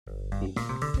Steve.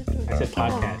 I said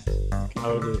podcast. I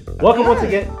will do it. Welcome once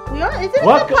again. We are. Is it a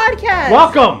podcast?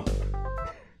 Welcome.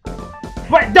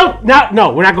 Wait, don't.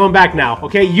 No, we're not going back now.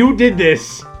 Okay, you did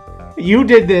this.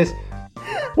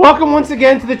 Welcome once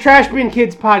again to the Trash Bin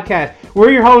Kids podcast. We're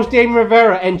your hosts, Damien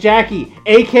Rivera and Jackie,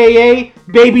 aka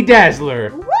Baby Dazzler.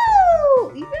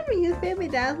 Woo! You've never used Baby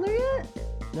Dazzler yet?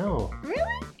 No. Really?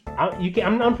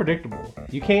 I'm unpredictable.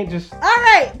 You can't just...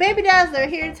 Alright, Baby Dazzler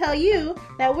here to tell you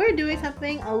that we're doing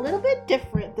something a little bit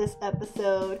different this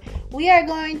episode. We are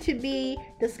going to be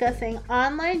discussing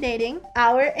online dating,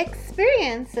 our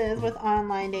experiences with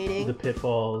online dating. The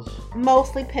pitfalls.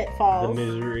 Mostly pitfalls. The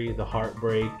misery, the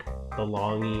heartbreak, the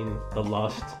longing, the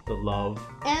lust, the love.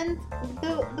 And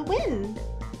the win.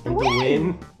 The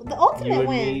win. The ultimate you and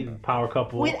win. me, the power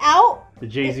couple. Without... The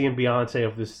Jay-Z and Beyonce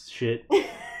of this shit.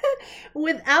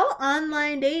 Without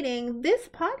online dating, this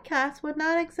podcast would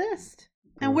not exist.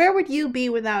 And where would you be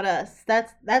without us?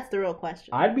 That's the real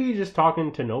question. I'd be just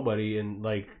talking to nobody in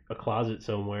like a closet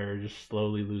somewhere, just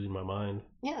slowly losing my mind.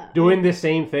 Yeah. Doing the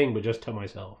same thing, but just to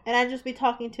myself. And I'd just be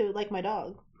talking to like my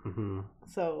dog. Mm-hmm.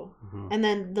 So, and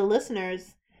then the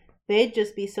listeners, they'd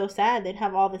just be so sad. They'd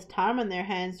have all this time on their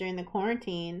hands during the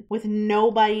quarantine with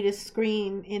nobody to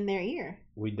scream in their ear.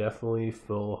 We definitely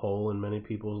fill a hole in many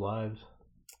people's lives.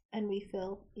 And we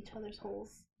fill each other's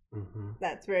holes. Mm-hmm.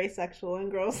 That's very sexual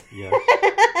and gross. Yes.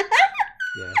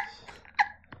 Yes.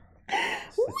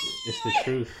 It's the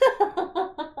truth.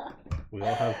 We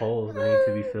all have holes that need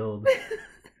to be filled.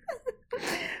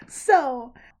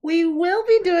 So, we will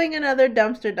be doing another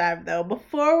dumpster dive, though,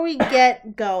 before we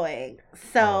get going.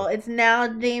 So, it's now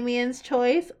Damien's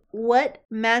choice. What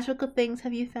magical things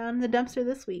have you found in the dumpster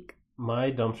this week?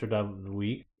 My dumpster dive of the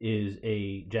week is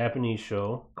a Japanese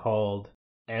show called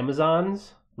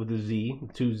Amazons, with a Z,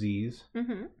 with two Z's.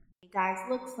 Mm-hmm. Hey guys,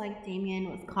 looks like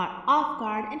Damien was caught off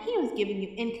guard and he was giving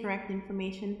you incorrect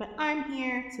information, but I'm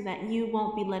here so that you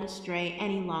won't be led astray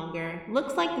any longer.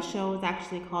 Looks like the show is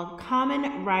actually called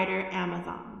Kamen Rider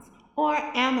Amazons, or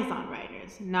Amazon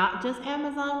Riders, not just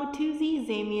Amazon with two Z's,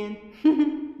 Damien.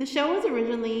 The show was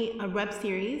originally a web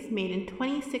series made in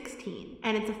 2016,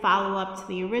 and it's a follow-up to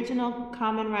the original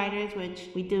Kamen Riders, which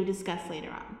we do discuss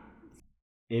later on.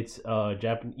 It's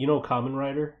you know Kamen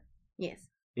Rider? Yes.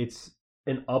 It's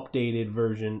an updated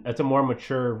version. It's a more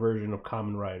mature version of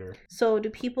Kamen Rider. So do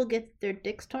people get their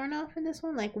dicks torn off in this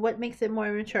one? Like, what makes it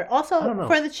more mature? Also,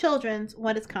 for the children's,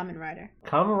 what is Kamen Rider?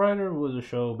 Kamen Rider was a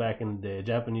show back in the day, a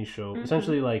Japanese show. Mm-hmm.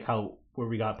 Essentially like where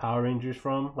we got Power Rangers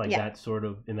from, like that sort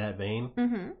of in that vein.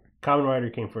 Mm-hmm. Kamen Rider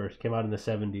came out in the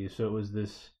 70s, so it was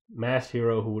this mass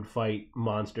hero who would fight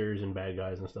monsters and bad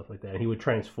guys and stuff like that. And he would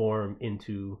transform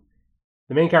into...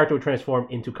 The main character would transform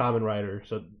into Kamen Rider,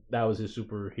 so that was his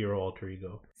superhero alter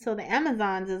ego. So the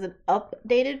Amazons is an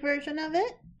updated version of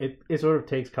it? It sort of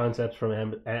takes concepts from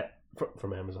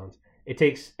Amazons.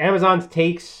 Amazons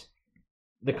takes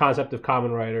the concept of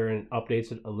Kamen Rider and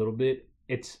updates it a little bit.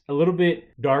 It's a little bit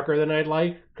darker than I'd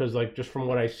like, because like just from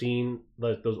what I've seen,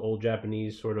 like those old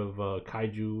Japanese sort of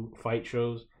kaiju fight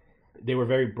shows, they were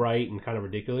very bright and kind of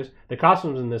ridiculous. The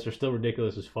costumes in this are still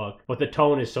ridiculous as fuck, but the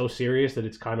tone is so serious that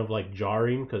it's kind of like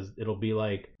jarring, because it'll be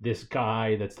like this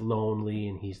guy that's lonely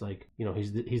and he's like, you know,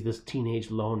 he's this teenage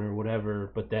loner or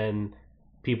whatever, but then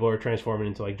people are transforming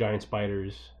into like giant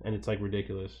spiders and it's like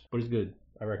ridiculous, but it's good.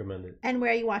 I recommend it. And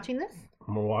where are you watching this?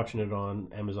 We're watching it on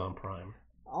Amazon Prime.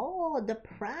 Oh, the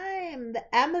Prime,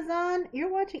 the Amazon.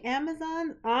 You're watching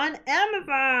Amazon on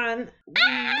Amazon.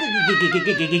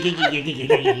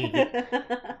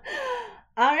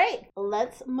 All right,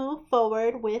 let's move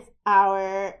forward with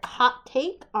our hot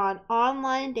take on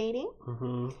online dating.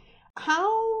 Mm-hmm.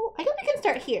 I guess we can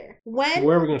start here. Where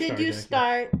are we did you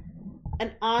start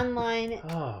an online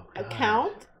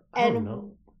account?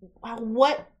 And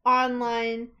what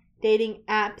online dating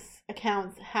apps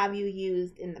accounts have you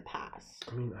used in the past?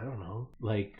 I mean, I don't know.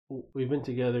 Like, we've been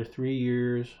together 3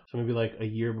 years, so maybe like a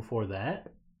year before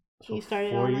that. So you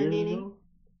started online dating? Ago?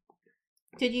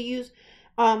 Did you use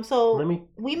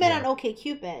we met on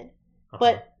OkCupid.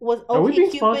 But was OkCupid Are we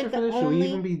being sponsored for this? Should we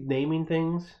even be naming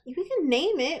things? We can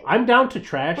name it. I'm down to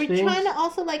trash things. We're trying to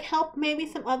also like help maybe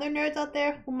some other nerds out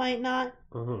there who might not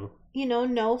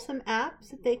know some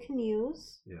apps that they can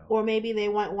use. Yeah. Or maybe they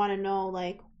want to know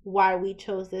like why we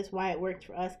chose this, why it worked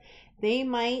for us. They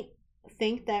might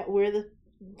think that we're the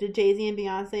Jay-Z and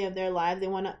Beyonce of their lives. They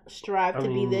want to strive to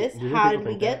be this. How did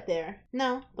we get there?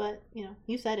 No, but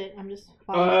you said it. I'm just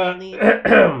following the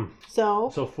lead. So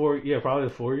probably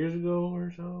 4 years ago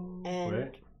or so. And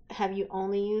right? Have you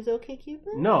only used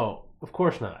OkCupid? No, of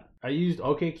course not. I used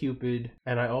OkCupid,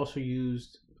 and I also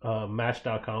used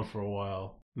Match.com for a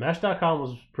while. Match.com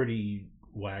was pretty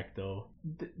whack though.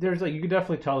 There's like, you could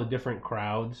definitely tell the different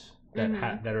crowds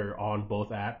that that are on both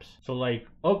apps. So like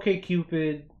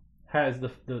OkCupid has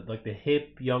the like the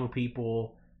hip young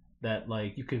people that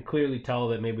like you can clearly tell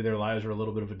that maybe their lives are a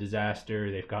little bit of a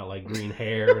disaster. They've got like green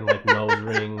hair and like nose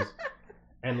rings.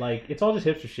 And like it's all just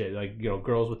hipster shit, like, you know,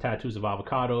 girls with tattoos of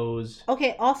avocados.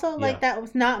 Okay, also like that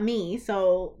was not me,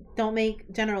 so don't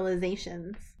make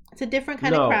generalizations. It's a different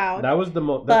kind of crowd. That was the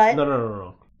most.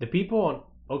 No. The people on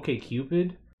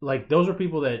OkCupid, like those are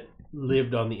people that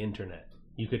lived on the internet.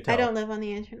 You could tell. I don't live on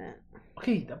the internet.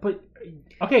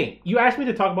 Okay, you asked me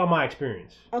to talk about my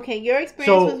experience. Okay, your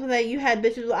experience was that you had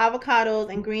bitches with avocados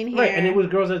and green hair. Right, and it was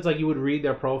girls that's like you would read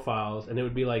their profiles and it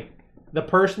would be like the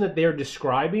person that they're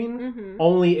describing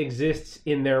only exists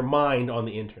in their mind on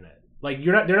the internet. Like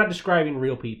they're not describing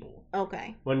real people.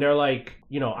 Okay. When they're like,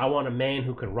 you know, I want a man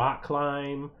who can rock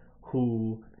climb,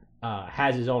 who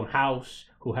has his own house,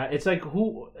 it's like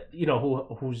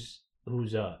who's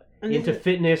into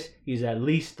fitness. He's at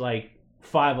least like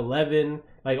 5'11",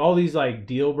 like all these like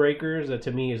deal breakers that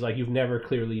to me is like you've never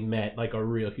clearly met like a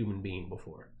real human being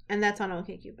before. And that's on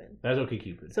OkCupid. That's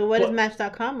OkCupid. So what is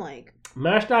Match.com like?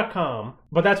 Match.com,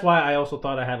 but that's why I also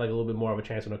thought I had like a little bit more of a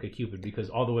chance on OkCupid because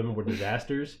all the women were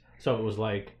disasters. So it was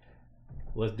like,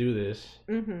 let's do this.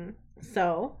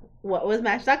 So what was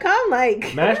Match.com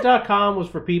like? Match.com was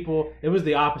for people. It was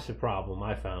the opposite problem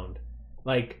I found.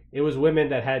 Like it was women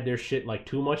that had their shit like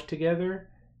too much together.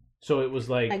 So it was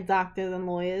like doctors and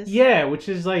lawyers. Yeah, which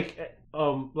is like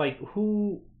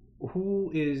who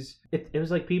is it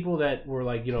was like people that were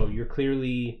like, you know, you're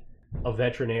clearly a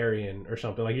veterinarian or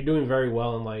something, like you're doing very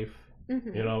well in life.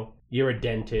 You know, you're a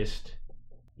dentist,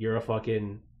 you're a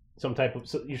fucking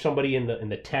you're somebody in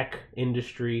the tech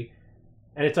industry,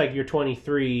 and it's like you're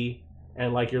 23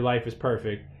 and like your life is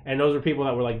perfect. And those are people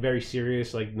that were like very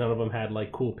serious, like none of them had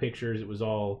like cool pictures. It was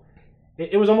all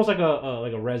it was almost like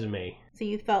a resume. So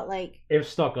you felt like it was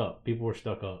stuck up. People were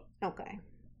stuck up. Okay.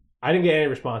 I didn't get any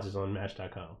responses on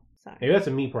Match.com. Sorry. Maybe that's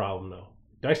a me problem, though.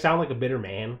 Do I sound like a bitter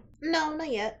man? No,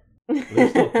 not yet.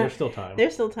 There's still time.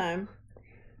 There's still time.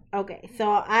 Okay,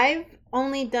 so I've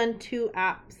only done 2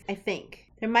 apps, I think.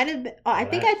 There might have been... Oh, I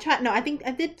think I tried... No, I think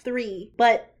I did 3,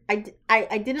 but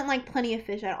I didn't like Plenty of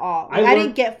Fish at all. Like, I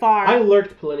didn't get far. I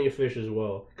lurked Plenty of Fish as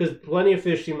well, because Plenty of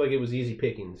Fish seemed like it was easy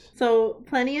pickings. So,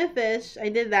 Plenty of Fish, I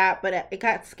did that, but it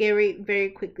got scary very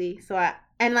quickly, so I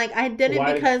did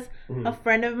it because a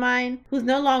friend of mine, who's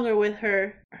no longer with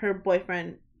her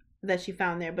boyfriend that she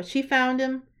found there, but she found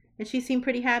him and she seemed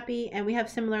pretty happy, and we have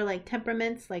similar like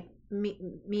temperaments, like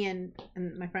me and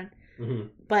my friend.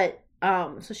 But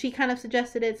so she kind of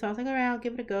suggested it, so I was like, all right, I'll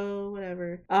give it a go,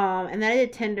 whatever. And then I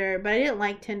did Tinder, but I didn't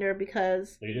like Tinder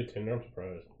because you did Tinder. I'm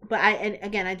surprised. But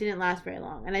I didn't last very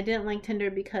long, and I didn't like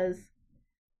Tinder because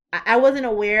I wasn't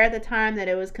aware at the time that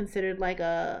it was considered like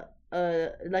a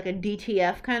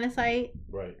DTF kind of site.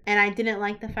 Right. And I didn't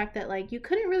like the fact that like you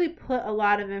couldn't really put a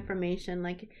lot of information.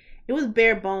 Like it was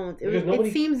bare bones.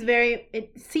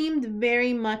 It seemed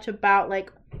very much about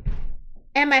like,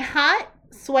 am I hot?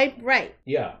 Swipe right.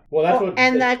 Yeah. Well, that's what.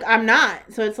 And like I'm not.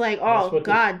 So it's like, oh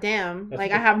god damn.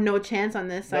 Like I have no chance on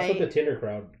this site. That's what the Tinder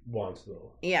crowd wants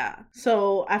though. Yeah.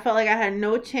 So I felt like I had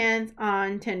no chance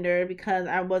on Tinder because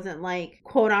I wasn't like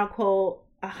quote unquote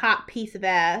a hot piece of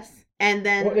ass. And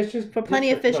then it's just for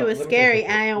Plenty of Fish, it was scary,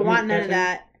 and I didn't want none of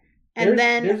that. And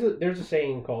there's a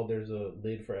saying called "there's a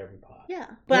lid for every pot." Yeah,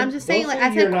 but I'm just saying, like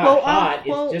I said, quote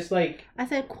unquote. It's just like I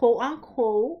said, quote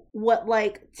unquote, what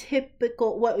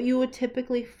you would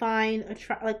typically find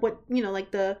like what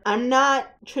like I'm not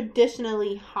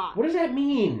traditionally hot. What does that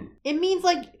mean? It means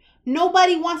like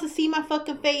nobody wants to see my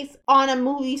fucking face on a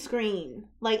movie screen.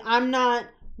 Like I'm not.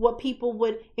 What people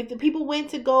would, if the people went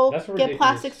to go get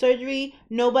plastic surgery,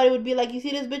 nobody would be like, you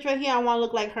see this bitch right here? I want to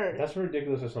look like her. That's a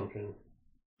ridiculous assumption.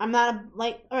 I'm not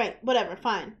all right, whatever,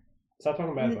 fine. Stop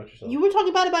talking bad about yourself. You were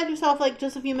talking bad about yourself like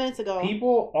just a few minutes ago.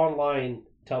 People online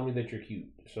tell me that you're cute,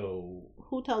 so.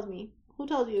 Who tells me? Who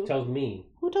tells you? Tells me.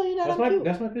 Who told you that I'm cute?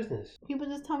 That's my business. People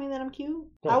just tell me that I'm cute?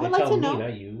 No, I would like to know.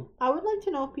 Not you. I would like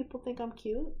to know if people think I'm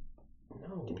cute.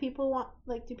 No. Do people want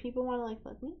to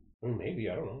fuck me? Maybe,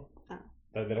 I don't know. Oh.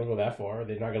 They don't go that far.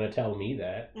 They're not going to tell me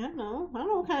that. I don't know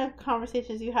what kind of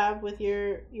conversations you have with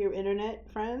your internet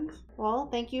friends. Well,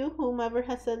 thank you, whomever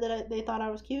has said that they thought I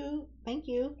was cute. Thank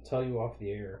you. I'll tell you off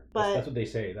the air. But that's what they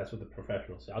say. That's what the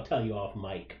professionals say. I'll tell you off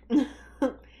mic.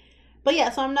 But yeah,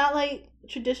 so I'm not like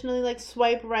traditionally like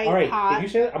swipe right. All right, hot. if you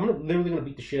say that, I'm literally gonna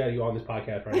beat the shit out of you on this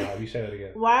podcast right now. If you say that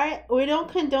again. Why we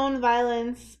don't condone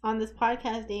violence on this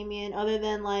podcast, Damien, other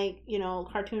than like, you know,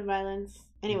 cartoon violence.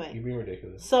 Anyway, you're being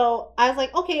ridiculous. So I was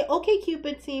like, okay,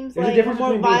 Cupid seems There's like a difference more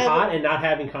between viable. being hot and not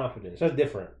having confidence. That's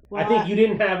different. Well, I think you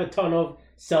didn't have a ton of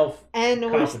self-confidence.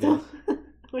 And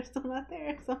we're still not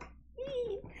there. So,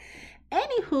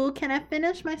 anywho, can I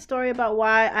finish my story about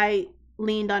why I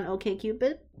leaned on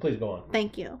OkCupid? Please go on.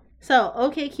 Thank you. So,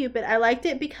 OkCupid, I liked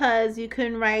it because you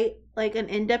can write like an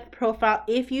in-depth profile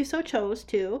if you so chose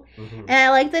to. Mm-hmm. And I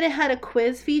liked that it had a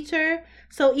quiz feature.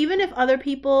 So even if other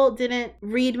people didn't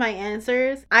read my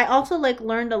answers, I also like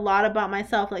learned a lot about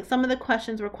myself. Like some of the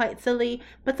questions were quite silly,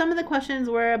 but some of the questions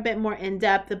were a bit more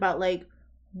in-depth about like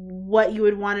what you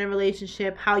would want in a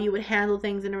relationship, how you would handle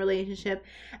things in a relationship.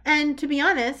 And to be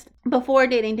honest, before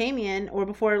dating Damien or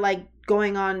before like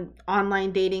going on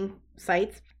online dating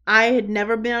sites, I had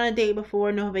never been on a date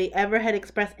before. Nobody ever had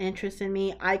expressed interest in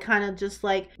me. I kind of just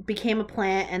like became a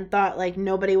plant and thought like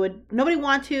nobody would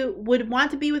want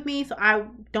to be with me. So I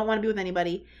don't want to be with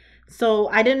anybody. So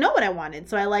I didn't know what I wanted.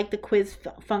 So I liked the quiz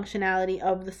functionality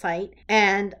of the site.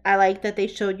 And I liked that they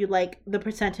showed you like the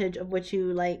percentage of which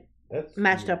you like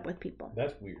matched up with people.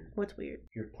 That's weird. What's weird?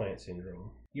 Your plant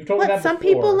syndrome. You've told me that some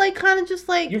before. People like kind of just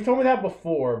like... You've told me that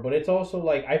before, but it's also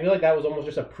like, I feel like that was almost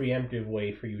just a preemptive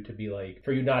way for you to be like,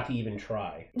 for you not to even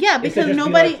try. Yeah, because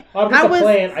nobody... Like, oh, I was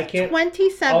plant. I can't...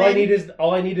 27. All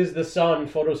I need is the sun,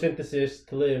 photosynthesis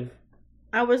to live.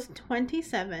 I was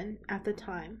 27 at the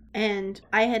time, and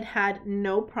I had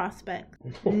no prospect.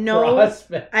 I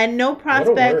had no prospects.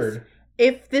 What a word.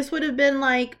 If this would have been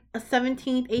like a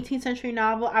 17th, 18th century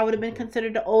novel, I would have been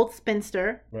considered an old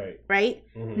spinster. Right?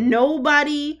 Mm-hmm.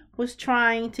 Nobody was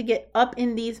trying to get up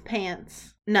in these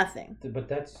pants. Nothing. But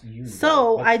that's you.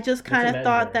 So I just kind of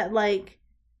thought that like,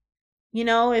 you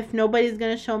know, if nobody's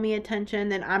going to show me attention,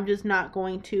 then I'm just not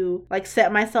going to like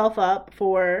set myself up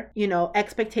for, you know,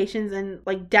 expectations and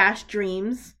like dash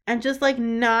dreams and just like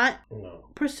not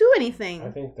pursue anything. I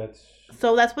think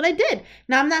So that's what I did.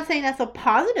 Now, I'm not saying that's a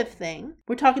positive thing.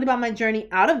 We're talking about my journey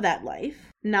out of that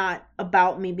life, not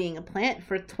about me being a plant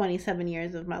for 27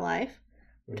 years of my life.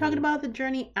 We're talking about the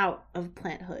journey out of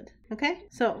planthood. Okay?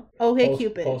 So,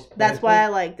 Cupid. That's why I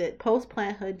liked it.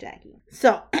 Post-planthood Jackie.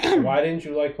 So. Why didn't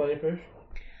you like Plenty Fish?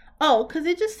 Oh, because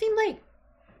it just seemed like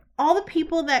all the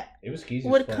people that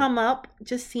would come up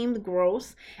just seemed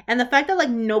gross. And the fact that like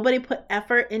nobody put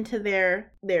effort into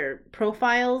their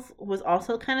profiles was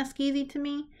also kind of skeezy to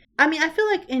me. I mean, I feel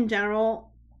like in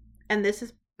general, and this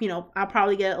is, you know, I'll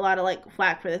probably get a lot of like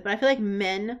flack for this, but I feel like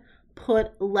men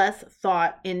put less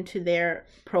thought into their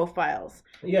profiles.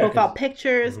 Profile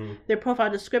pictures, their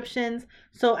profile descriptions.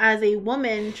 So as a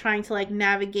woman trying to like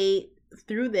navigate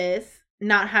through this,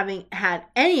 not having had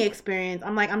any experience,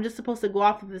 I'm like, I'm just supposed to go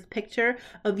off of this picture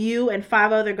of you and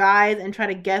 5 other guys and try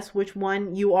to guess which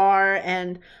one you are,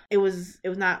 and it was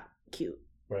not cute.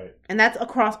 Right. And that's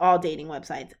across all dating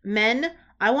websites. Men,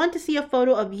 I want to see a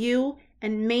photo of you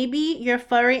and maybe your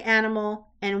furry animal.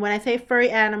 And when I say furry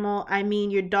animal, I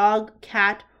mean your dog,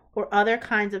 cat, or other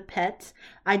kinds of pets.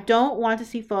 I don't want to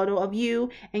see a photo of you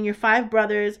and your 5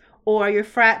 brothers or your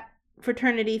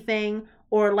fraternity thing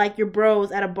or like your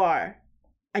bros at a bar.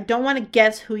 I don't want to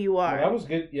guess who you are. Well, that was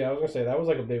good. Yeah, I was gonna say that was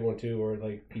like a big one too, where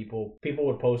like people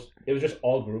would post. It was just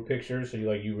all group pictures, so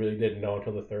you really didn't know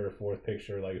until the 3rd or 4th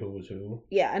picture like who was who.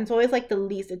 Yeah, and it's always like the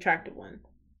least attractive one,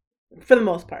 for the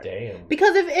most part. Damn.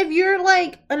 Because if you're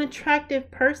like an attractive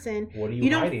person, what are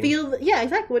you hiding? Don't feel. Yeah,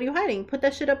 exactly. What are you hiding? Put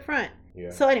that shit up front.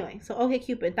 Yeah. So anyway,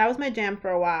 OkCupid, that was my jam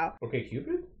for a while.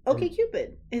 OkCupid?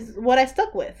 OkCupid is what I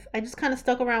stuck with. I just kind of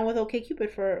stuck around with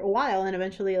OkCupid for a while, and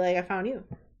eventually like I found you.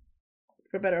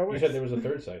 For better or worse. You said there was a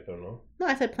 3rd site, though, no? No,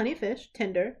 I said Plenty Fish,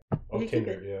 Tinder. Oh,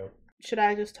 Tinder, yeah. Should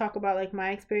I just talk about like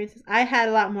my experiences? I had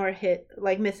a lot more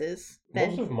misses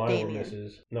than most of mine Damien. were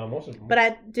misses. No, most of them. But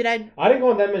I didn't go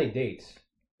on that many dates.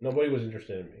 Nobody was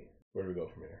interested in me. Where do we go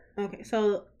from here? Okay,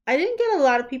 so I didn't get a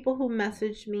lot of people who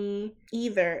messaged me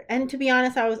either. And to be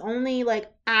honest, I was only like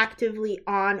actively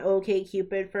on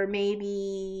OkCupid for maybe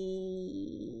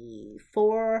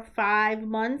 4 or 5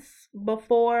 months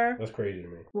before. That's crazy to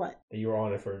me. What? That you were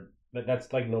on it for...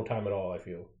 That's like no time at all, I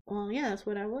feel. Well, yeah, that's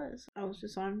what I was. I was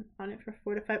just on it for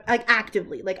 4 to 5... Like,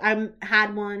 actively. Like, I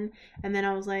had one, and then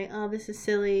I was like, oh, this is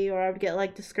silly, or I would get,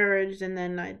 like, discouraged, and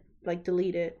then I'd like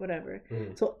delete it, whatever.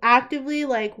 So actively,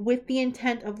 like, with the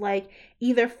intent of like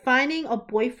either finding a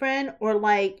boyfriend or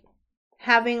like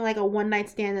having like a one night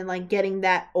stand and like getting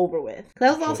that over with.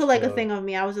 That was also like a thing of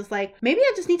me. I was just like, maybe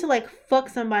I just need to like fuck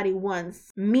somebody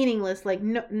once, meaningless, like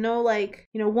no like,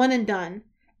 you know, one and done.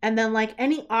 And then, like,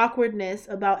 any awkwardness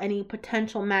about any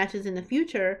potential matches in the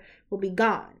future will be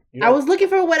gone. I was looking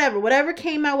for whatever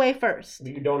came my way first.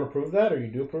 You don't approve that, or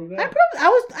you do approve that?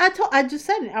 I just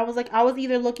said it. I was like, I was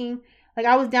either looking, like,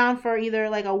 I was down for either,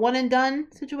 like, a one and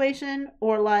done situation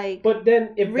or, like, but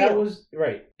then if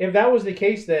that was the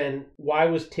case, then why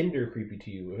was Tinder creepy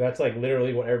to you? If that's, like,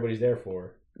 literally what everybody's there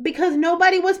for. Because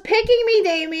nobody was picking me,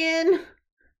 Damien.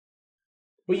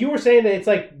 But you were saying that it's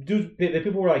like, dude, that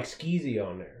people were like skeezy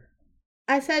on there.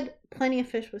 I said Plenty of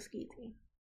Fish was skeezy.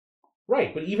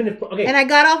 Right, but even if... Okay. And I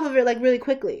got off of it, like, really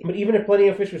quickly. But even if Plenty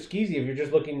of Fish was skeezy, if you're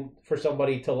just looking for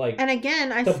somebody to, like... And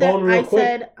again, I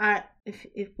said,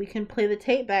 if we can play the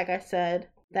tape back, I said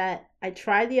that I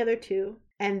tried the other two,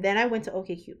 and then I went to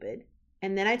OkCupid.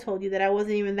 And then I told you that I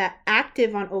wasn't even that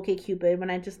active on OkCupid when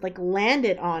I just, like,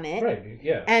 landed on it. Right,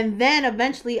 yeah. And then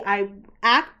eventually I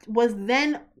was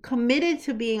then committed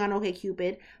to being on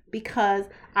OkCupid because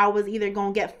I was either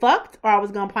going to get fucked or I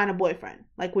was going to find a boyfriend.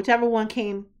 Like, whichever one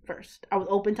came first. I was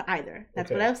open to either.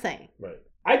 That's what I was saying. Right.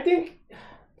 I think...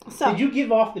 So, did you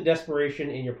give off the desperation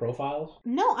in your profiles?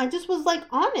 No, I just was, like,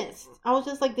 honest. I was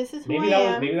just like, this is who I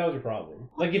am. Maybe that was your problem.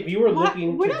 Like, if you were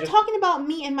looking We're not talking about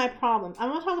me and my problems. I'm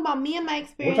not talking about me and my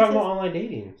experiences. We're talking about online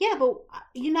dating. Yeah, but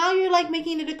now you're, like,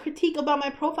 making it a critique about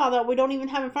my profile that we don't even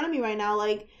have in front of me right now.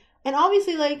 Like, and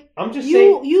obviously, like, I'm just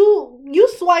saying... You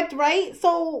swiped right,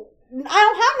 so I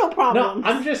don't have no problems.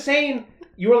 No, I'm just saying,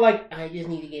 you were like, I just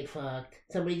need to get fucked.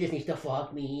 Somebody just needs to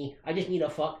fuck me. I just need to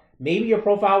fuck... Maybe your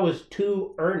profile was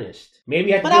too earnest. Maybe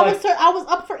you had to be like... But I was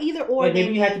up for either or. Like,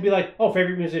 maybe you had to be like, oh,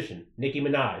 favorite musician, Nicki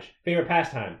Minaj. Favorite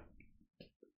pastime,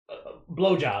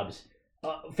 blowjobs.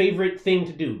 Favorite thing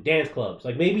to do, dance clubs.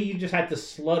 Like, maybe you just had to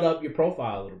slut up your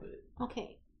profile a little bit.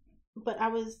 Okay. But I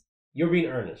was... You're being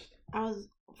earnest. I was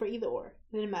for either or.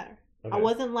 It didn't matter. Okay. I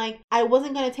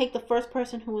wasn't going to take the first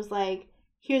person who was like,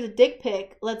 here's a dick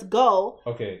pic, let's go.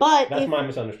 Okay. But that's my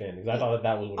misunderstanding. Because I thought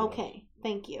that was what it was. Okay.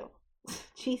 Thank you.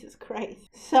 Jesus Christ.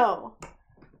 So,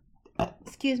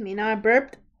 excuse me. Now I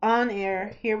burped on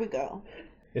air. Here we go.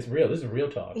 It's real. This is real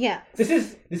talk. Yeah. This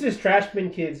is Trash Bin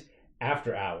Kids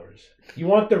After Hours. You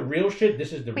want the real shit?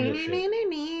 This is the real shit.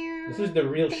 This is the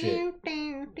real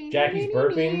shit. Jackie's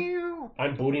burping.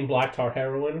 I'm booting black tar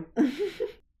heroin.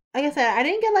 Like I said, I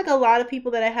didn't get like a lot of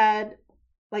people that I had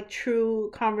like true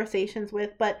conversations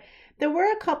with, but there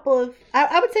were a couple of,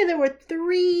 I would say there were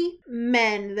 3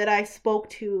 men that I spoke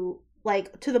to,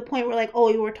 like, to the point where, like, oh,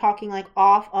 you were talking, like,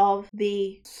 off of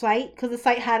the site, because the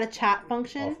site had a chat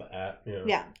function. Off the app, yeah.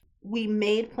 Yeah. We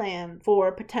made plans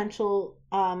for potential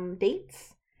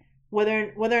dates.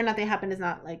 Whether or not they happened is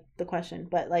not, like, the question.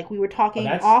 But, like, we were talking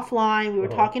offline. We were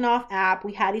talking off app.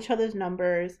 We had each other's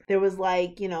numbers. There was,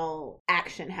 like, you know,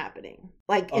 action happening.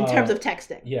 Like, in terms of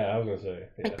texting. Yeah, I was going to say.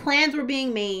 Yeah. Like, plans were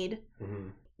being made. Mm-hmm.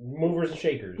 Movers and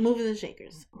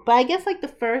shakers. But I guess, like, the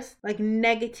first, like,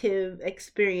 negative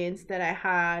experience that I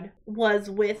had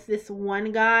was with this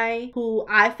one guy who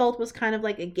I felt was kind of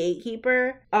like a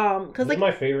gatekeeper. Cause, like,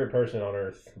 my favorite person on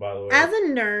earth, by the way. As a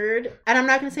nerd, and I'm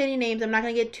not going to say any names, I'm not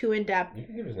going to get too in depth. You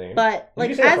can give his name. But, like,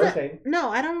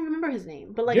 no, I don't remember his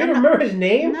name. But, like, you don't remember his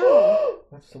name? No.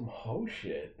 That's some hoe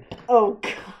shit. Oh,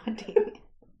 God damn it.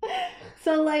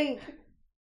 So, like...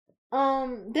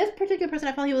 this particular person,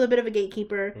 I felt he was a bit of a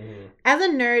gatekeeper. Mm-hmm. As a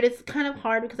nerd, it's kind of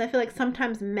hard because I feel like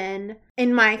sometimes men,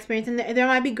 in my experience, and there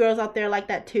might be girls out there like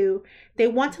that too, they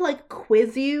want to like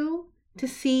quiz you to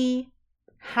see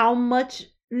how much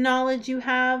knowledge you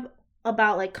have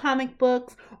about like comic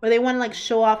books, or they want to like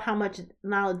show off how much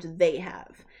knowledge they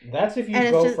have. That's if you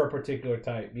go for a particular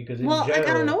type, because in general, like,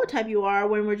 I don't know what type you are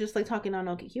when we're just like talking on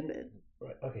OkCupid.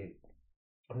 Right. Okay.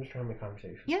 I'm just trying to make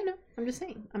conversation. Yeah, no, I'm just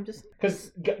saying.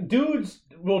 Because dudes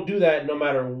will do that no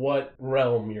matter what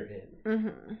realm you're in.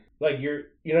 Mm-hmm. Like, you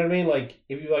know what I mean? Like,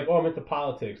 if you're like, oh, I'm into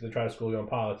politics, they try to school you on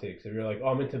politics. If you're like, oh,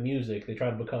 I'm into music, they try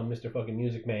to become Mr. fucking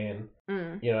Music Man.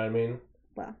 Mm. You know what I mean?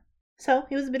 Well, so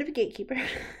he was a bit of a gatekeeper.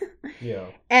 Yeah.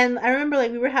 And I remember,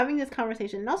 like, we were having this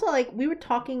conversation. And also, like, we were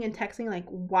talking and texting, like,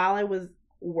 while I was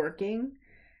working.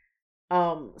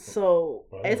 So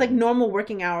it's like normal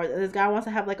working hours, and this guy wants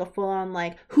to have like a full on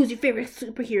like, who's your favorite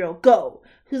superhero? Go.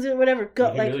 Who's it? Whatever.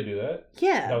 Go. Did you really do that?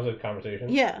 Yeah. That was a conversation.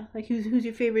 Yeah. Like who's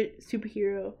your favorite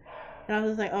superhero? And I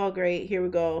was just like, oh great, here we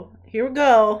go.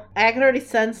 I could already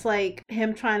sense like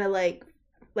him trying to like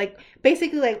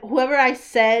basically like whoever I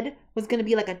said was gonna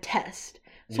be like a test.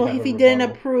 So if he didn't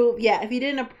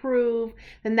approve,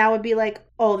 then that would be like,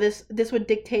 oh, this would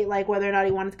dictate like whether or not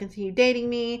he wanted to continue dating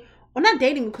me. Well, not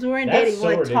dating because we weren't dating.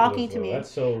 We were like talking to me.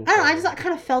 That's so. I don't know. I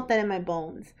kind of felt that in my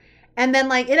bones, and then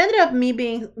like it ended up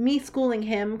me schooling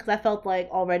him because I felt like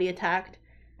already attacked.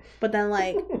 But then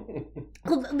like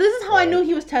This is how I knew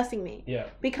he was testing me. Yeah.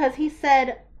 Because he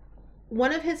said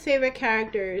one of his favorite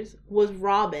characters was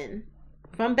Robin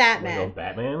from Batman.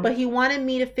 Batman? But he wanted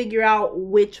me to figure out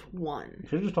which one. You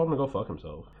should have just told him to go fuck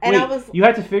himself. And Wait, you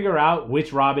had to figure out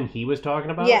which Robin he was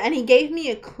talking about? Yeah, and he gave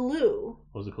me a clue.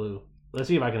 What was the clue? Let's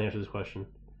see if I can answer this question.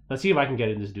 Let's see if I can get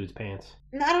in this dude's pants.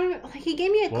 No, I don't. Like, he gave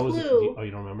me a clue. Oh,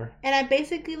 you don't remember? And I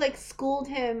basically schooled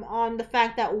him on the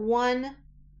fact that one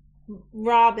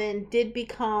Robin did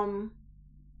become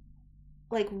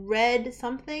Red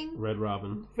something. Red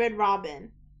Robin. Red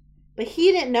Robin, but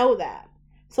he didn't know that.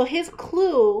 So his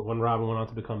clue. One Robin went on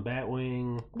to become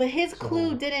Batwing. But his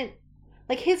clue didn't.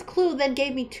 His clue then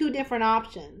gave me two different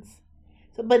options.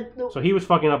 So he was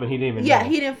fucking up and he didn't even know. Yeah,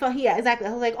 he didn't fuck. Yeah, exactly.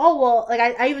 I was like, oh, well,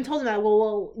 I even told him that,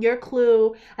 well, your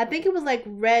clue, I think it was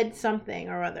red something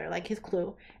or other, his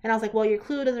clue. And I was like, well, your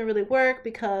clue doesn't really work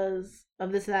because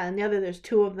of this, that, and the other. There's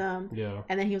two of them. Yeah.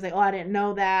 And then he was like, oh, I didn't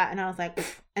know that. And I was like,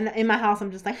 pfft. And in my house,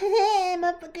 I'm just like, hey,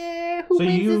 motherfucker, who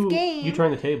wins this game? You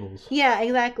turn the tables. Yeah,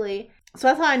 exactly. So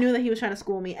that's how I knew that he was trying to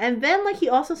school me. And then, he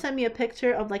also sent me a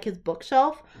picture of, his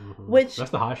bookshelf, which...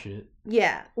 That's the hot shit.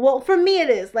 Yeah. Well, for me, it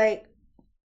is.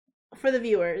 For the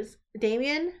viewers,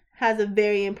 Damien has a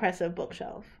very impressive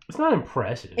bookshelf. It's not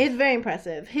impressive. It's very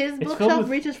impressive. His bookshelf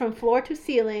reaches from floor to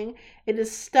ceiling. It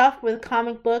is stuffed with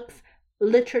comic books,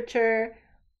 literature,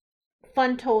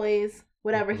 fun toys,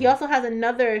 whatever. He also has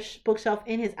another bookshelf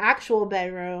in his actual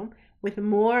bedroom with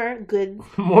more goods.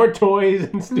 More toys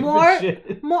and stupid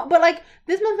shit. But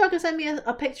this motherfucker sent me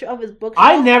a picture of his bookshelf.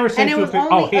 I never sent you a picture. And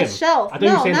it was only a shelf.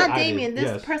 No, not Damien.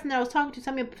 This person that I was talking to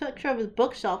sent me a picture of his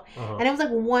bookshelf. And it was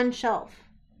one shelf.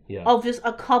 Yeah. Of just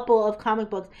a couple of comic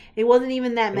books. It wasn't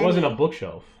even that many. It wasn't a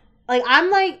bookshelf.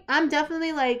 I'm definitely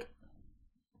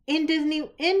in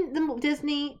the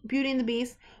Disney Beauty and the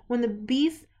Beast, when the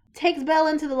Beast takes Belle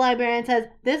into the library and says,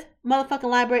 this motherfucking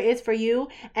library is for you,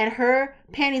 and her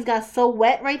panties got so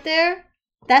wet right there,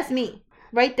 that's me.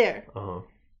 Right there.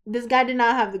 This guy did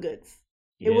not have the goods.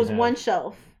 It was one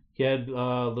shelf. He had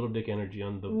little dick energy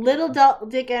on the... Little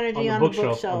dick energy on the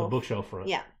bookshelf. On the bookshelf front.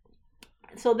 Yeah.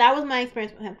 So that was my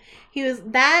experience with him. He was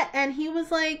that, and he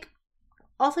was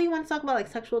also he wanted to talk about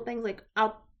sexual things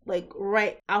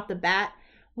right out the bat,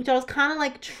 which I was kind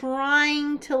of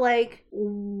trying to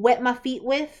wet my feet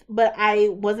with, but I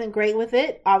wasn't great with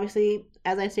it. Obviously,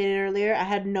 as I stated earlier, I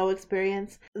had no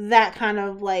experience. That kind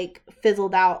of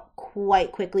fizzled out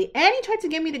quite quickly. And he tried to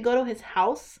get me to go to his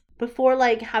house before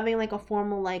having a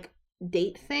formal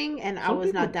date thing, and I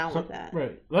was not down with that.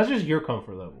 Right. That's just your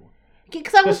comfort level.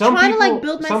 Because I was trying to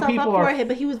build myself up for it,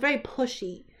 but he was very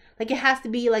pushy. It has to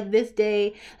be this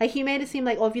day. He made it seem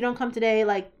oh, if you don't come today,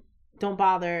 don't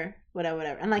bother, whatever.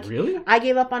 And really? I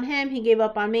gave up on him, he gave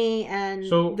up on me, and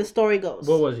so, the story goes.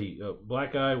 What was he?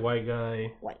 Black guy, white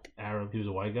guy? White. Arab. He was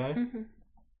a white guy? Mm-hmm.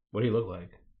 What did he look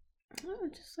like? Oh,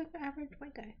 just an average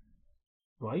white guy.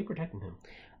 Why are you protecting him?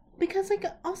 Because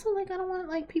also I don't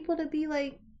want people to be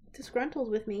disgruntled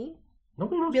with me.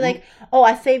 Nobody knows. Be oh,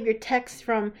 I saved your text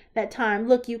from that time.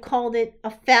 Look, you called it a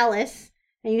phallus,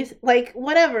 and you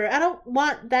whatever. I don't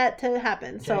want that to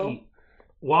happen. Jackie, so,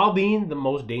 while being the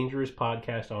most dangerous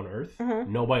podcast on earth,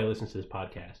 nobody listens to this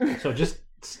podcast. So just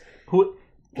what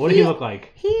did he look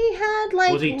like? He had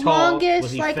was he tall? Longish,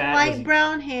 was he fat? Light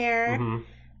brown hair. Mm-hmm.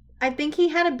 I think he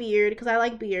had a beard because I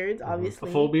like beards, obviously.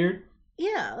 A full beard?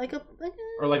 Yeah,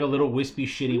 or a little wispy,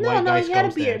 shitty white guy. No, he had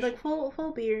a beard,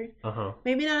 full beard. Uh-huh.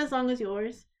 Maybe not as long as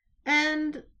yours.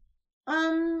 And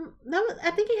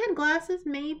I think he had glasses,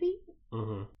 maybe.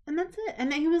 Mm-hmm. And that's it.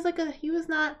 And then he was he was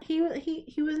not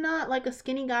a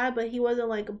skinny guy, but he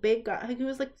wasn't a big guy. He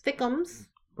was thickums.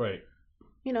 Right.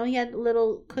 He had a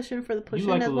little cushion for the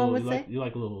pushing, as one would say. You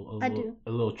like a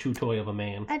little chew toy of a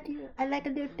man. I do. I like a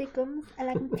little thickums. I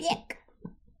like them thick.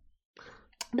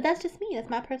 But that's just me. That's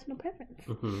my personal preference.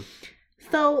 Mm-hmm.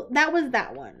 So that was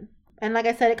that one. And like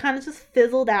I said, it kind of just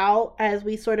fizzled out as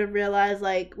we sort of realized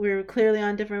we were clearly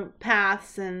on different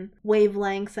paths and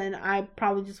wavelengths, and I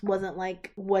probably just wasn't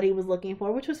what he was looking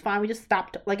for, which was fine. We just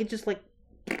stopped. It just So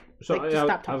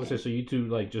stopped talking. I would say, so you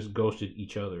two just ghosted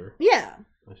each other. Yeah.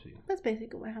 I see. That's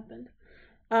basically what happened.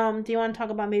 Do you want to talk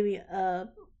about maybe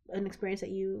an experience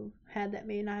that you had that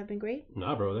may not have been great?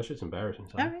 Nah, bro, that shit's embarrassing.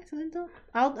 All right, so then don't.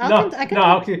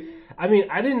 I mean,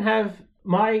 I didn't have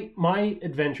my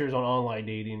adventures on online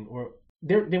dating, or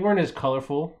they weren't as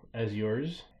colorful as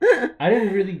yours. I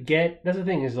didn't really get. That's the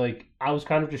thing is I was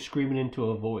kind of just screaming into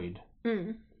a void,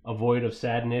 a void of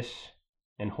sadness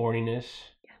and horniness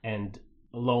and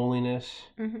loneliness,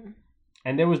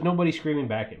 and there was nobody screaming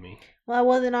back at me. Well, I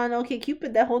wasn't on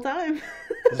OkCupid that whole time.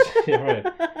 Yeah, right.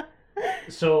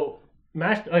 So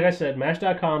Match, like I said,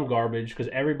 Match.com garbage, because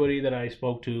everybody that I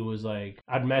spoke to was like,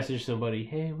 I'd message somebody,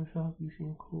 hey, what's up? You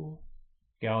seem cool.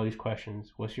 Get all these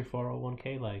questions. What's your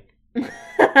 401k like?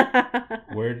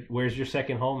 Where's your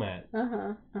second home at?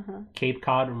 Cape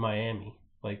Cod or Miami?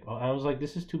 Like, I was like,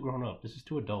 this is too grown up. This is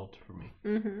too adult for me.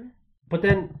 Mm-hmm. But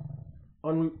then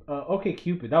on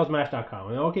OkCupid, that was Match.com.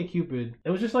 And OkCupid, it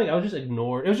was just like I was just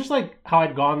ignored. It was just like how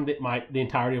I'd gone the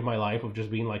entirety of my life of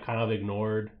just being like kind of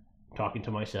ignored, talking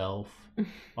to myself,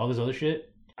 all this other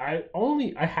shit. I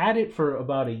had it for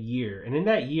about a year, and in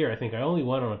that year, I think I only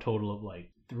went on a total of like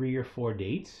 3 or 4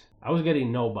 dates. I was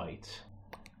getting no bites.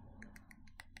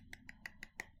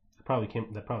 That probably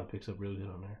picks up really good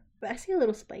on there. But I see a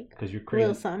little spike. Because your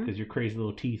crazy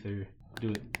little teeth are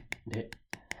doing it.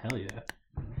 Hell yeah.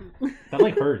 That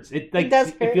like hurts. It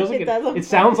does hurt. It feels like it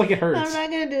sounds like it hurts. I'm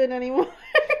not gonna do it anymore.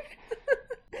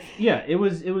 Yeah, it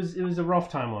was a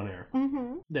rough time on air.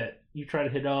 Mm-hmm. That you try to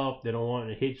hit up, they don't want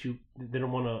to hit you, they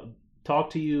don't want to talk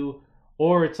to you,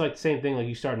 or it's like the same thing. Like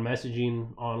you start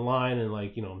messaging online and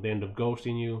like they end up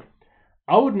ghosting you.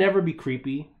 I would never be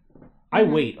creepy. I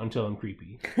wait until I'm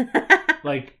creepy.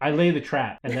 Like, I lay the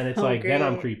trap, and then it's like, great. Then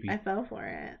I'm creepy. I fell for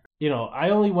it. I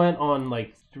only went on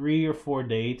like 3 or 4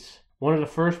 dates. One of the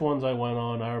first ones I went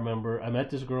on, I remember, I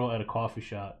met this girl at a coffee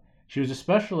shop. She was a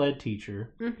special ed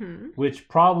teacher, which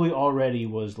probably already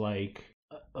was like,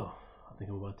 I think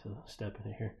I'm about to step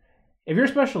in it here. If you're a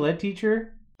special ed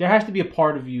teacher, there has to be a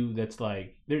part of you that's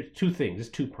like, there's 2 things.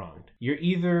 It's 2-pronged. You're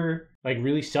either like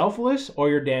really selfless or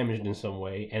you're damaged in some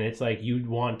way, and it's like you'd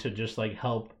want to just like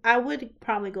help. I would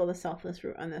probably go the selfless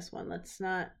route on this one. Let's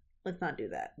not do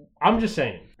that. I'm just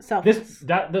saying. Selfless.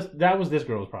 That was this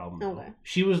girl's problem. Okay.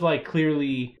 She was like,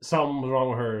 clearly something was wrong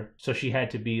with her, so she had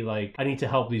to be like, I need to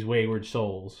help these wayward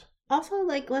souls. Also,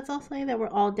 like, let's all say that we're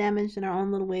all damaged in our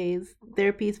own little ways.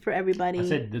 Therapy's for everybody. I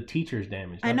said the teacher's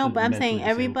damaged. I know, but I'm saying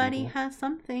everybody has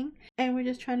something, and we're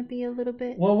just trying to be a little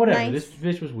bit whatever. Nice. This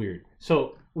bitch was weird.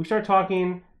 So we start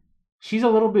talking. She's a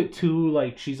little bit too,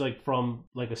 like, she's like from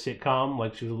like a sitcom.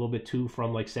 Like, she was a little bit too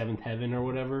from like Seventh Heaven or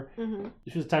whatever. Mm-hmm.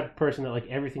 She was the type of person that like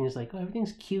everything is like, oh,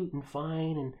 everything's cute and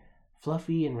fine and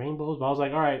fluffy and rainbows. But I was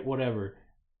like, all right, whatever.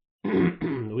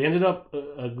 We ended up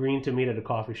agreeing to meet at a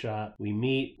coffee shop. We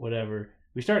meet, whatever.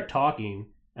 We start talking,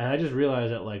 and I just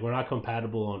realized that like we're not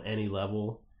compatible on any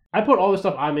level. I put all the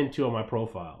stuff I'm into on my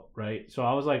profile, right? So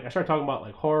I was like, I started talking about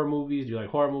like horror movies. Do you like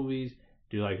horror movies?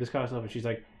 Do you like this kind of stuff? And she's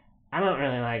like, I don't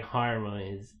really like horror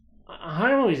movies.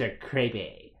 Horror movies are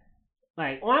creepy.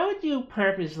 Like, why would you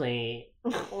purposely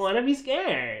want to be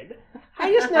scared?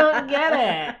 I just don't get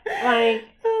it. Like,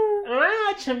 when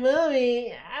I watch a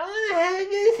movie, I want to have a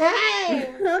good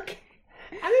time. Okay.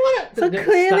 I don't want to. So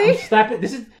clearly, slap it.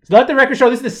 This is let the record show.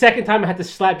 This is the second time I had to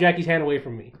slap Jackie's hand away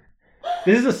from me.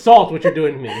 This is assault. What you're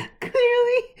doing to me.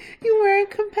 Clearly, you weren't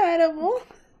compatible.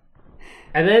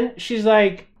 And then she's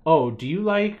like, "Oh, do you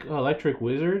like Electric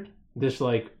Wizard? This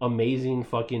like amazing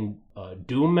fucking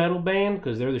doom metal band?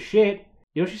 Because they're the shit."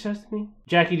 You know what she says to me?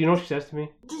 Jackie, do you know what she says to me?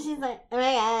 She's like, "Oh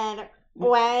my god,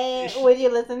 why would you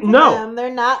listen to them?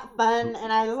 They're not fun,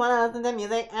 and I just want to listen to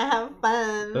music and have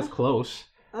fun." That's close.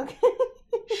 Okay.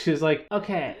 She's like,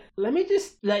 okay, let me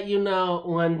just let you know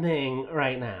one thing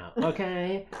right now,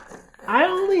 okay? I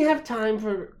only have time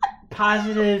for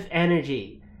positive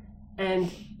energy, and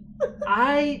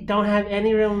I don't have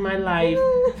any room in my life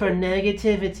for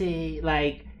negativity,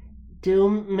 like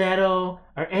doom metal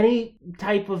or any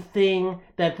type of thing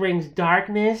that brings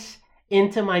darkness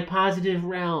into my positive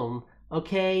realm.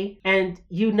 Okay, and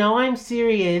I'm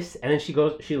serious. And then she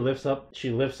lifts up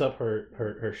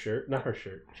her shirt, not her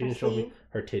shirt. She didn't show me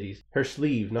her titties, her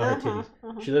sleeve, not her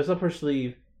titties. She lifts up her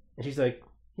sleeve, and she's like,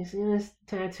 "You see this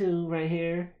tattoo right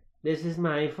here? This is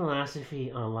my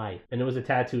philosophy on life." And it was a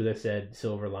tattoo that said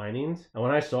silver linings. And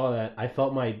when I saw that, I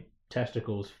felt my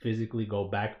testicles physically go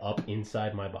back up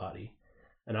inside my body,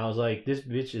 and I was like, "This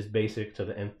bitch is basic to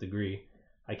the nth degree.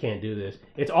 I can't do this."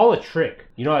 It's all a trick.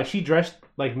 Like she dressed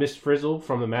like Miss Frizzle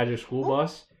from the Magic School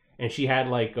Bus, and she had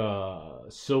like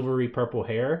silvery purple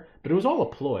hair, but it was all a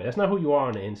ploy. That's not who you are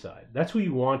on the inside. That's who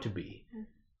you want to be.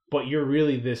 But you're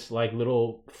really this like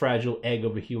little fragile egg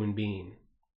of a human being.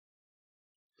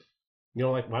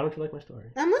 Like, why don't you like my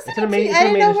story? I'm listening. It's an amazing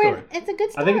story. It's a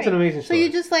good story. I think it's an amazing story. So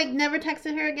you just like never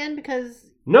texted her again because...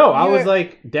 No, I was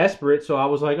like desperate, so I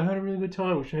was like, I had a really good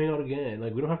time. We should hang out again.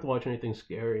 Like, we don't have to watch anything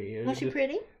scary. Was she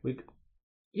pretty?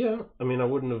 Yeah. I mean, I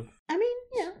wouldn't have.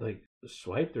 Yeah. Like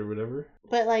swiped or whatever.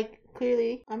 But like,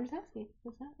 clearly, I'm just asking.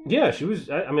 Yeah, she was.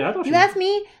 I thought you asked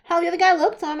me how the other guy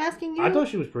looked, so I'm asking you. I thought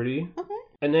she was pretty. Okay.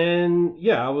 And then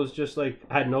I was just like,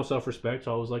 I had no self-respect,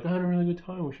 so I was like, I had a really good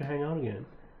time. We should hang out again.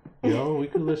 You know, we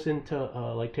could listen to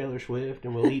like Taylor Swift,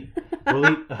 and we'll eat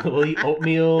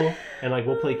oatmeal, and like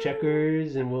we'll play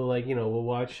checkers, and we'll like we'll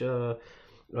watch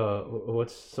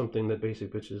what's something that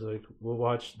basic bitches like. We'll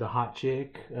watch The Hot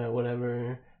Chick,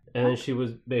 whatever. And then she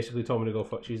was basically told me to go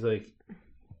fuck. She's like,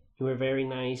 you were very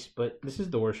nice, but this is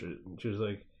the worst. She was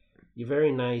like, you're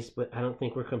very nice, but I don't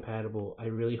think we're compatible. I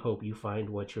really hope you find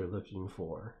what you're looking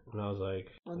for. And I was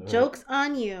like, well, joke's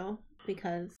on you.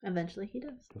 Because eventually he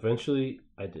does. Eventually,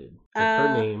 I did.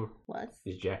 Her name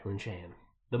is Jacqueline Chan,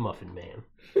 the Muffin Man.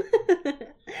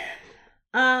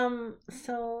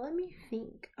 So let me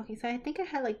think. Okay, so I think I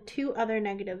had like 2 other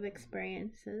negative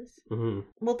experiences. Mm-hmm.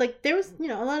 Well, like there was,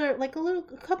 a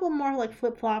couple more like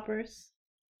flip floppers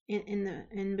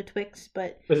in betwixt,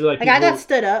 but I got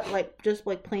stood up, like just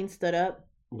like plain stood up.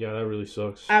 Yeah, that really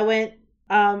sucks.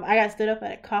 I got stood up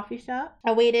at a coffee shop.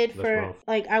 I waited for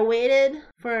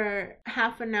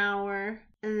half an hour,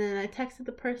 and then I texted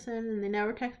the person, and they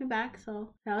never texted me back,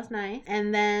 so that was nice.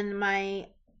 And then I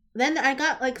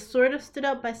got like sort of stood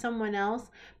up by someone else,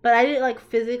 but I didn't like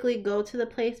physically go to the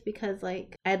place because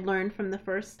like I had learned from the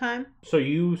first time. So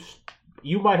you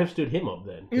might have stood him up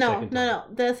then. No.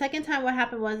 The second time what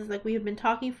happened was like we had been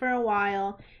talking for a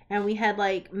while, and we had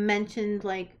like mentioned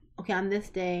like, okay, on this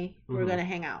day we're gonna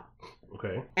hang out.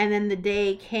 Okay. And then the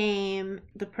day came,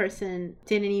 the person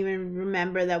didn't even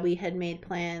remember that we had made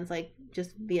plans, like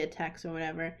just via text or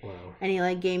whatever. Wow. And he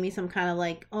like gave me some kind of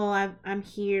like, oh, I'm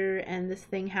here and this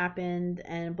thing happened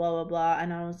and blah blah blah.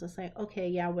 And I was just like, okay,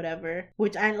 yeah, whatever.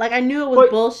 Which I knew it was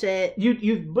bullshit.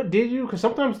 But did you? Because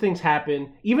sometimes things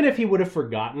happen. Even if he would have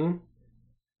forgotten,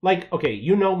 like, okay,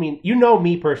 you know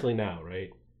me personally now,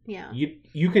 right? Yeah.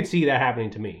 You could see that happening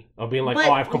to me. Of being like,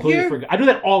 oh, I've completely forgot. I do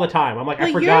that all the time. I'm like,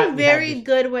 I forgot. You're very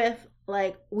good with,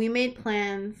 like, we made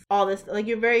plans, all this. Like,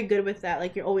 you're very good with that.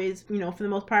 Like, you're always, for the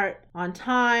most part, on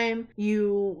time.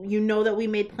 You know that we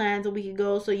made plans a week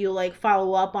ago, so you, like,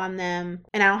 follow up on them.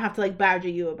 And I don't have to, like, badger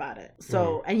you about it.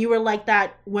 So, and you were like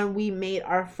that when we made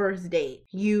our first date.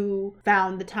 You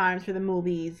found the times for the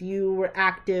movies. You were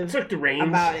active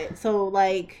about it. So,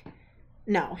 like...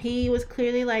 No, he was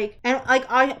clearly like, and like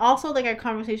I also like our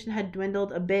conversation had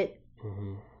dwindled a bit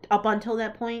up until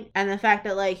that point, and the fact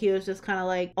that like he was just kind of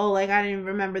like, oh, like I didn't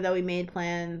remember that we made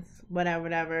plans,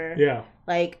 whatever. Yeah.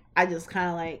 Like I just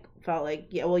kind of like felt like,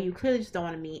 yeah, well, you clearly just don't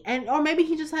want to meet, and or maybe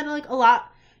he just had like a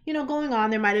lot, going on.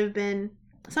 There might have been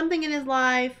something in his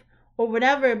life or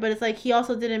whatever, but it's like he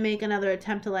also didn't make another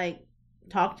attempt to like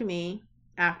talk to me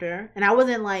after, and I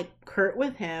wasn't like curt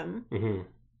with him. Mm-hmm.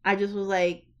 I just was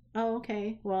like, oh,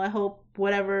 okay. Well, I hope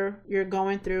whatever you're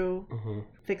going through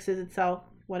fixes itself.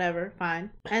 Whatever,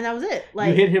 fine. And that was it. Like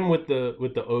you hit him with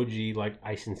the OG, like,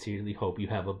 I sincerely hope you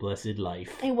have a blessed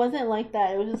life. It wasn't like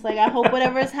that. It was just like, I hope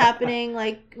whatever's happening,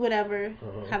 like, whatever,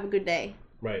 have a good day.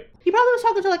 Right. He probably was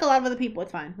talking to like a lot of other people.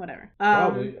 It's fine. Whatever.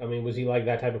 Probably. I mean, was he like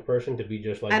that type of person to be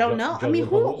just like? I don't know. I mean,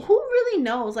 who really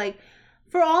knows? Like,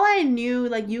 for all I knew,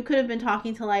 like, you could have been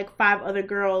talking to like 5 other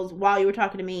girls while you were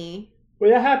talking to me. Well,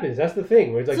 that happens. That's the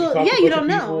thing. Where it's like you don't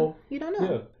know. You don't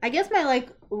know. Yeah. I guess my like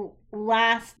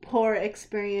last poor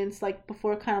experience, like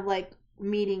before kind of like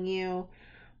meeting you,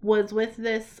 was with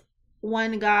this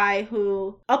one guy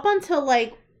who, up until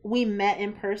like we met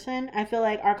in person, I feel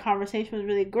like our conversation was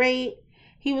really great.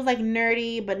 He was like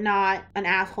nerdy, but not an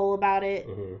asshole about it.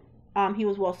 Mm-hmm. He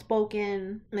was well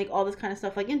spoken, like all this kind of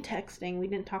stuff, like in texting. We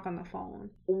didn't talk on the phone.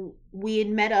 We had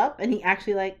met up, and he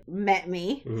actually like met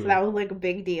me, so that was like a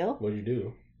big deal. What'd you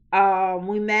do?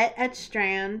 We met at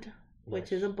Strand,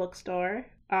 which is a bookstore,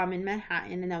 in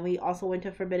Manhattan, and then we also went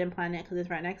to Forbidden Planet because it's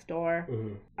right next door.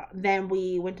 Mm-hmm. Then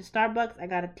we went to Starbucks. I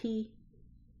got a tea.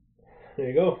 There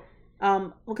you go.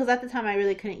 Because at the time I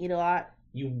really couldn't eat a lot.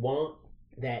 You want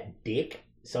that dick?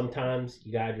 Sometimes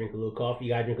you gotta drink a little coffee,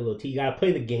 you gotta drink a little tea, you gotta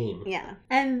play the game. Yeah.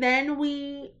 And then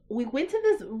we went to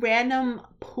this random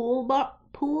pool,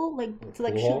 like to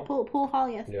like shoot pool hall,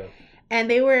 yes. Yeah. And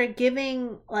they were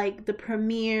giving like the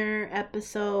premiere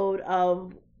episode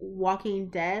of Walking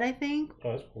Dead, I think.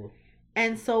 Oh, that's cool.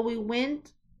 And so we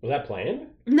went. Was that planned?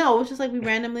 No, it was just like we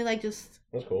randomly like just.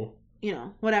 That's cool.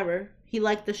 Whatever. He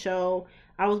liked the show.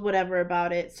 I was whatever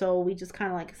about it. So we just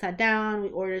kind of like sat down. We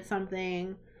ordered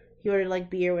something. He ordered like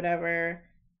beer, whatever.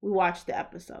 We watched the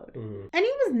episode. Mm-hmm. And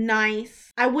he was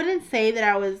nice. I wouldn't say that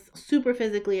I was super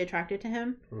physically attracted to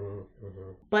him.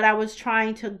 Mm-hmm. But I was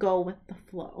trying to go with the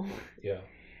flow. Yeah.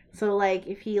 So like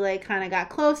if he like kind of got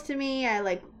close to me, I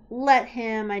like let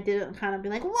him. I didn't kind of be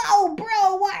like, whoa,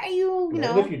 bro, why are you,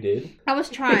 What if you did? I was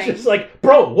trying. It's just like,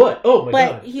 bro, what? Oh my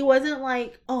God. But he wasn't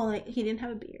like, oh, like he didn't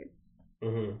have a beard.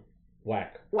 Mm-hmm.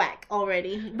 whack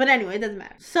already. But anyway, it doesn't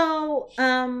matter. So,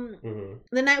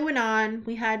 the night went on.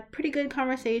 We had pretty good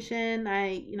conversation.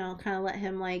 I, kind of let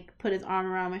him, like, put his arm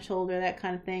around my shoulder, that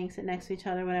kind of thing, sit next to each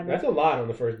other, whatever. That's a lot on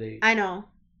the first date. I know.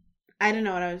 I didn't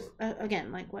know what I was,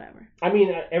 again, like, whatever. I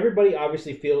mean, everybody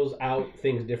obviously feels out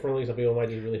things differently. Some people might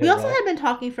just really... We also had been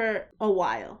talking for a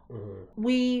while. Mm-hmm.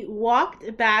 We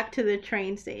walked back to the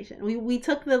train station. We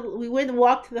went and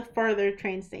walked to the further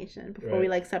train station before we,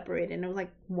 like, separated. And it was,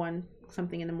 like,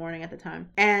 1-something in the morning at the time.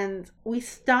 And we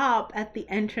stop at the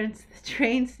entrance to the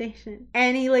train station.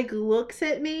 And he, like, looks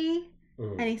at me.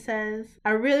 Mm-hmm. And he says,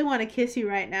 I really want to kiss you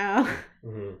right now.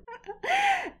 Mm-hmm.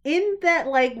 In that,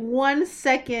 like, 1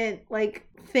 second, like,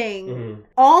 thing,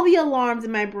 all the alarms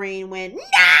in my brain went,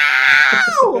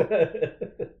 no!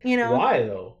 Why,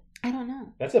 though? I don't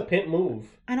know. That's a pimp move.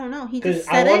 I don't know. He just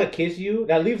said I want to kiss you.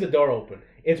 That leaves the door open.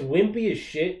 It's wimpy as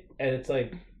shit, and it's,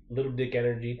 like, little dick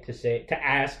energy to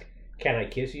ask, can I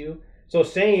kiss you? So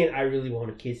saying, I really want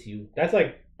to kiss you, that's,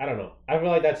 like, I don't know. I feel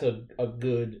like that's a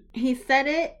good... He said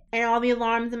it, and all the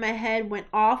alarms in my head went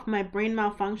off. My brain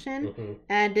malfunctioned. Mm-hmm.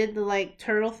 And I did the, like,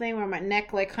 turtle thing where my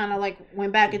neck, like, kind of, like,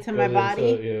 went back into my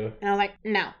body. And I was like,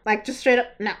 no. Like, just straight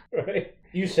up, no. Right.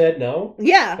 You said no?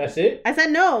 Yeah. That's it? I said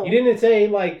no. You didn't say,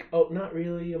 like, oh, not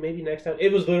really, or maybe next time.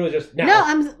 It was literally just, no.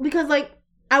 No, because, like,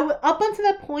 up until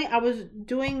that point, I was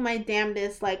doing my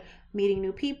damnedest, like, meeting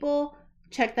new people.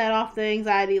 Check that off the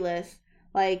anxiety list.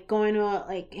 Like, going to,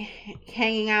 like,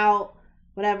 hanging out,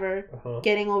 whatever,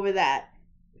 getting over that.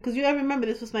 Because you gotta remember,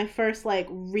 this was my first, like,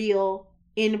 real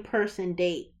in-person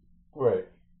date. Right.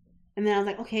 And then I was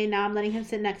like, okay, now I'm letting him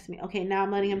sit next to me. Okay, now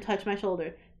I'm letting him touch my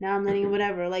shoulder. Now I'm letting him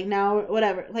whatever. Like, now,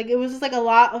 whatever. Like, it was just, like, a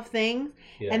lot of things.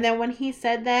 Yeah. And then when he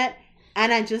said that,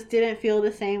 and I just didn't feel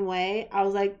the same way, I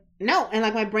was like, no. And,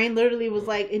 like, my brain literally was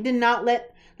like, it did not let...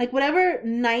 Like, whatever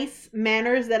nice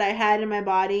manners that I had in my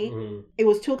body, it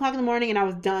was 2:00 in the morning and I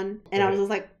was done. And I was just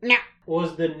like, nah.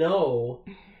 Was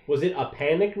it a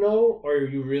panic no? Or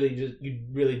you really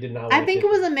did not want I think it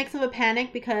was a mix of a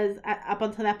panic because up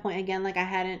until that point, again, like, I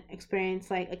hadn't experienced,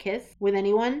 like, a kiss with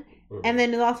anyone. Mm-hmm. And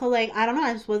then it's also, like, I don't know,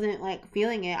 I just wasn't, like,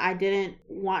 feeling it. I didn't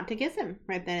want to kiss him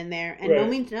right then and there. And no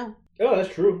means no. Oh,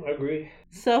 that's true. I agree.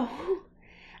 So,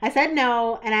 I said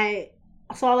no, and I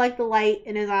saw, like, the light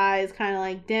in his eyes kind of,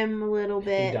 like, dim a little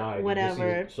bit. He died. Whatever.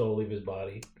 You see his soul leave his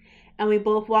body. And we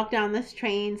both walked down this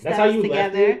train steps That's how you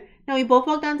together. Left it? No, we both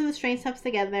walked down to the train steps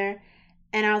together.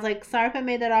 And I was like, sorry if I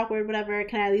made that awkward, whatever.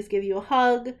 Can I at least give you a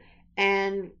hug?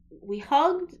 And we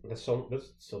hugged. That's so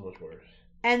much worse.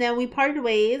 And then we parted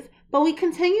ways. But we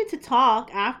continued to talk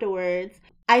afterwards.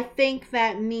 I think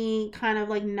that me kind of,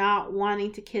 like, not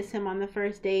wanting to kiss him on the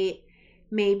first date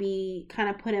maybe kind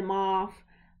of put him off.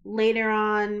 Later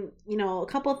on, a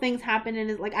couple of things happened,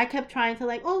 and it's like I kept trying to,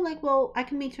 like, oh, like, well, I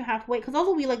can meet you halfway, because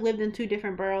also we, like, lived in 2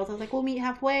 different boroughs. I was like, we'll meet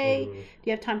halfway. Do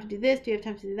you have time to do this? Do you have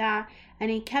time to do that?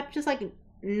 And he kept just, like,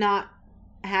 not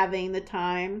having the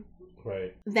time.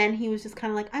 Right. Then he was just kind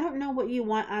of like, I don't know what you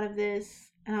want out of this.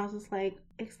 And I was just like,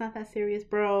 it's not that serious,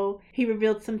 bro. He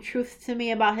revealed some truths to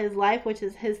me about his life, which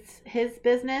is his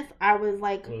business. I was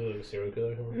like, was it a serial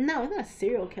killer? No, it's not a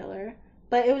serial killer.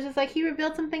 But it was just like, he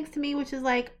revealed some things to me, which is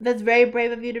like, that's very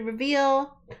brave of you to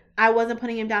reveal. I wasn't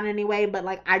putting him down in any way, but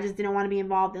like, I just didn't want to be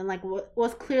involved in like what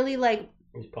was clearly like...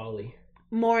 He's poly.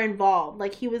 More involved.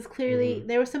 Like, he was clearly...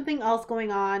 There was something else going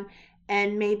on,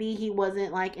 and maybe he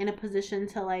wasn't like in a position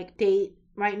to like date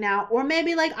right now. Or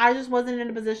maybe like, I just wasn't in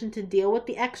a position to deal with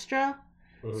the extra.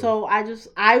 So I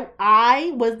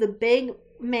was the big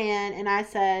man, and I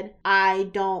said, I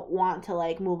don't want to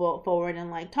like move forward and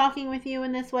like talking with you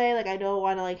in this way. Like, I don't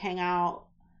want to like hang out.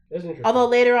 That's interesting. Although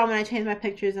later on, when I changed my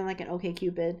pictures in like an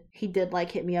OkCupid, he did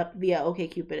like hit me up via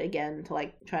OkCupid again to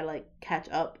like try to like catch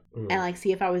up and like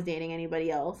see if I was dating anybody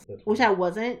else, which I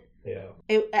wasn't. Yeah.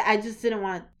 I just didn't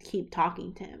want to keep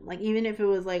talking to him. Like, even if it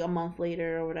was like a month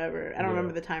later or whatever. I don't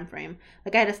remember the time frame.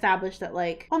 Like, I had established that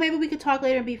like, oh, maybe we could talk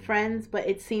later and be friends. But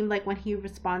it seemed like when he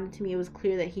responded to me, it was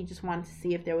clear that he just wanted to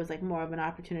see if there was like more of an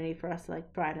opportunity for us to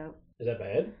like try to... Is that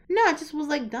bad? No, it just was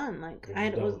like done. Like,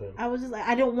 I was just like,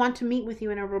 I don't want to meet with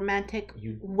you in a romantic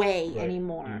way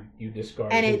anymore. You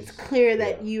discard. And it's clear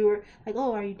that you're like,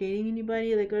 oh, are you dating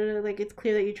anybody? Like, it's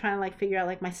clear that you're trying to like figure out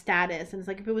like my status. And it's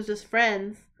like, if it was just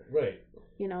friends, right?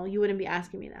 You wouldn't be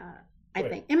asking me that. I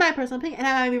think, in my personal opinion, and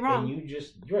I might be wrong. And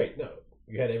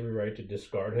you had every right to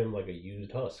discard him like a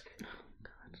used husk. Oh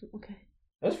God. Okay.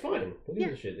 That's fine. Who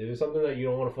gives a shit? If it's something that you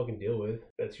don't want to fucking deal with,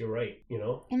 that's your right,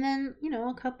 And then,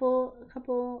 a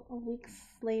couple of weeks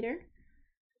later,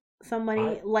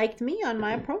 somebody liked me on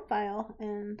my profile,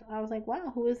 and I was like,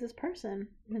 wow, who is this person?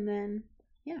 And then,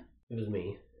 It was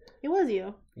me. It was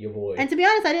you. Your boy. And to be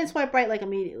honest, I didn't swipe right like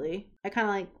immediately. I kind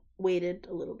of like waited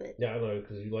a little bit. Yeah, I know,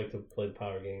 because you like to play the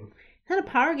power game. Not a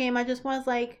power game. I just was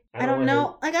like, I don't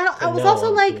know. Like I was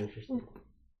also like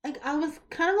I was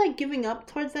kind of like giving up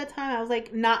towards that time. I was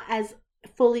like not as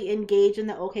fully engaged in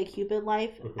the OkCupid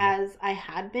life as I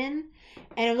had been.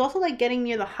 And it was also like getting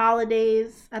near the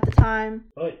holidays at the time.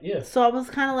 Oh, yeah. So I was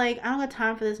kind of like, I don't got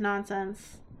time for this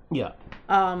nonsense. Yeah.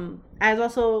 I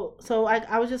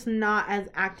was just not as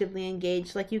actively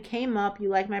engaged. Like, you came up, you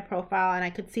liked my profile, and I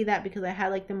could see that because I had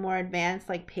like the more advanced,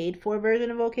 like paid for version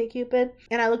of OkCupid.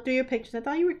 And I looked through your pictures. I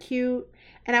thought you were cute,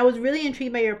 and I was really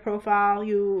intrigued by your profile.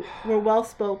 You were well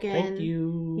spoken. Thank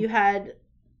you. You had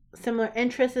similar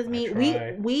interests as me.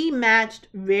 We matched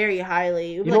very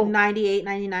highly. It was like 98,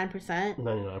 99%.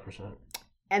 99%.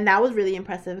 And that was really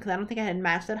impressive because I don't think I had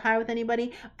matched that high with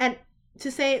anybody. And to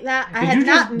say that I had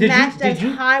not matched as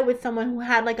high with someone who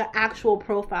had like an actual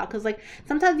profile, because like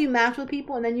sometimes you match with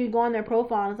people and then you go on their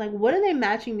profile and it's like, what are they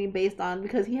matching me based on?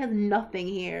 Because he has nothing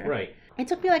here. Right. It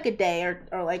took me like a day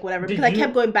or like whatever because I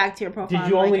kept going back to your profile. Did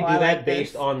you only do that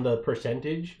based on the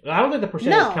percentage? I don't think the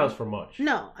percentage counts for much.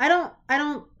 No, I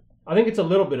don't. I think it's a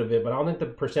little bit of it, but I don't think the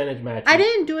percentage matches. I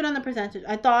didn't do it on the percentage.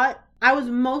 I thought I was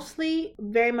mostly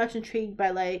very much intrigued by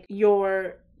like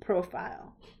your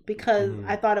profile because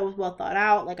I thought it was well thought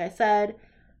out. Like I said,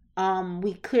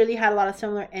 we clearly had a lot of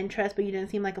similar interests, but you didn't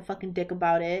seem like a fucking dick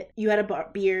about it. You had a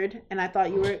beard, and I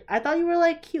thought you were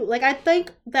like cute. Like I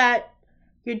think that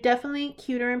you're definitely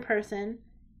cuter in person,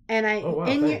 and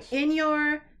in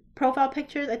your profile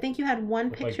pictures, I think you had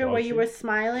one picture where you were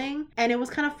smiling and it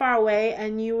was kind of far away,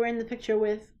 and you were in the picture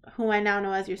with who I now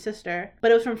know as your sister,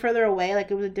 but it was from further away. Like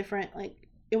it was a different, like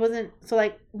it wasn't, so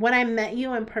like when I met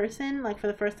you in person, like for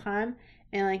the first time,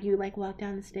 and like you like walked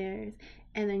down the stairs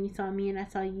and then you saw me and I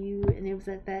saw you and it was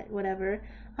like that whatever,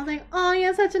 I was like, oh, you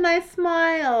have such a nice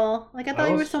smile. Like I thought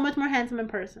you were so much more handsome in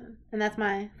person, and that's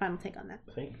my final take on that.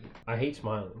 Thank you. I hate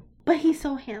smiling, but he's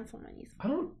so handsome when he's I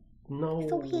don't know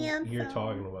so handsome. You're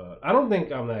talking about. I don't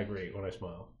think I'm that great when I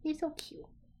smile. You're so cute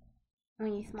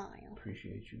when you smile.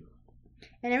 Appreciate you.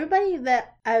 And everybody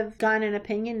that I've gotten an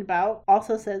opinion about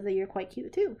also says that you're quite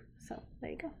cute too. So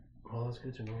there you go. Oh, that's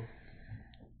good to know.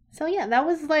 So yeah, that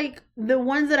was like the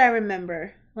ones that I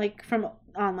remember, like from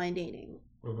online dating.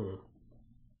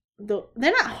 They're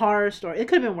not horror stories. It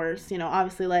could have been worse, you know.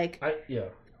 Obviously, like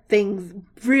things,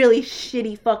 really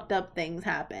shitty, fucked up things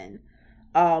happen.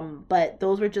 But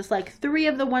those were just like 3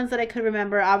 of the ones that I could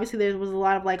remember. Obviously there was a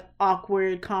lot of like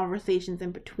awkward conversations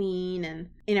in between and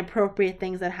inappropriate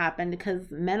things that happened because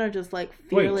men are just like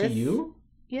fearless. Wait, to you?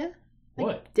 Yeah. Like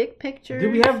what? Dick pictures.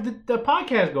 Dude, we have the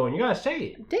podcast going. You gotta say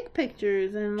it. Dick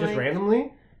pictures and just like,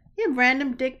 randomly? Yeah,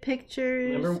 random dick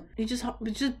pictures. Remember? You just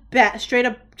straight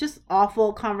up just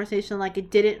awful conversation. Like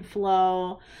it didn't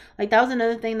flow. Like that was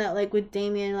another thing that like with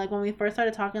Damien, like when we first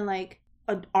started talking, like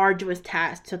an arduous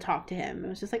task to talk to him. It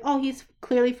was just like, oh, he's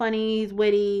clearly funny, he's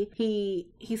witty,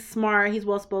 he's smart, he's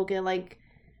well spoken. Like,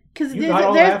 because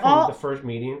there's all the first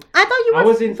meeting. I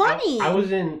thought you were funny. I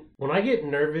was in when I get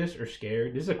nervous or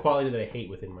scared. This is a quality that I hate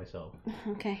within myself.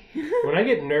 Okay. When I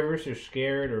get nervous or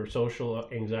scared or social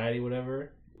anxiety,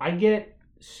 whatever, I get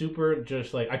super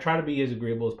just like I try to be as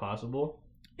agreeable as possible.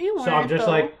 So I'm just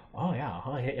like, oh yeah,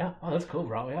 oh that's cool,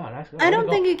 bro. Yeah, that's good. I don't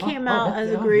think it came out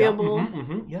as agreeable.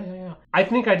 Yeah. I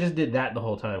think I just did that the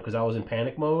whole time because I was in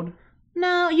panic mode.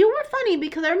 No, you were funny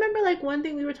because I remember like one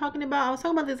thing we were talking about. I was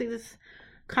talking about this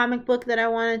comic book that I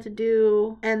wanted to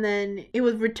do, and then it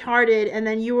was retarded, and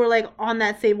then you were like on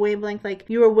that same wavelength, like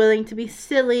you were willing to be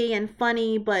silly and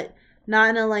funny, but not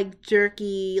in a like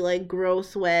jerky, like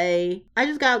gross way. I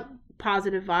just got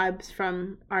positive vibes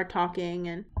from our talking.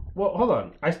 And well, hold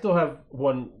on. I still have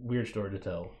one weird story to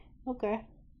tell. Okay.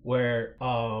 Where,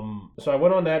 so I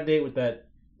went on that date with that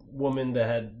woman that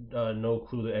had no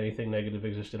clue that anything negative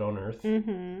existed on Earth.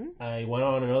 I went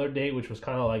on another date, which was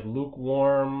kind of like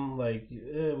lukewarm. Like,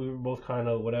 we were both kind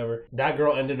of whatever. That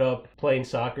girl ended up playing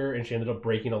soccer, and she ended up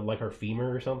breaking like her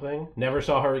femur or something. Never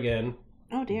saw her again.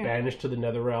 Oh, dear. Banished to the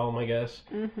nether realm, I guess.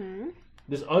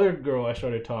 This other girl I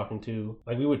started talking to,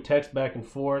 like, we would text back and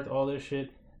forth, all this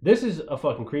shit. This is a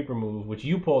fucking creeper move, which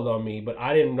you pulled on me, but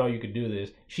I didn't know you could do this.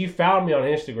 She found me on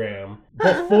Instagram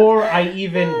before I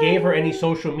even gave her any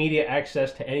social media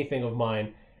access to anything of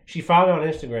mine. She found me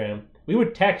on Instagram. We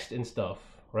would text and stuff,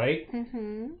 right?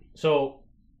 So,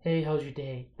 hey, how's your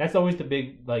day? That's always the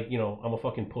big, like, you know, I'm a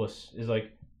fucking puss. Is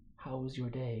like, how was your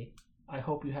day? I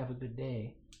hope you have a good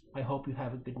day. I hope you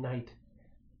have a good night.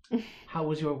 How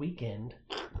was your weekend?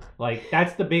 Like,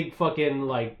 that's the big fucking,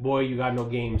 like, boy, you got no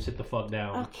game, sit the fuck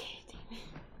down. Okay, damn it.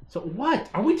 So, what?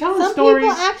 Are we telling stories?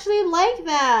 Some people actually like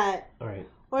that. Alright.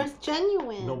 Or it's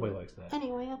genuine. Nobody likes that.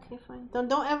 Anyway, okay, fine.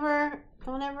 Don't ever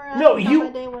ask no, me how my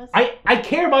day was. I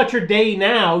care about your day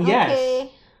now, yes.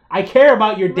 Okay. I care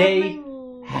about your day.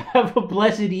 Have a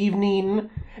blessed evening.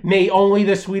 May only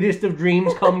the sweetest of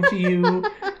dreams come to you.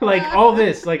 Like, all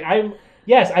this. Like,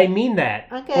 yes, I mean that.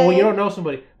 Okay. But when you don't know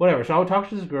somebody, whatever. So I would talk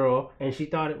to this girl, and she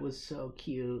thought it was so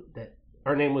cute that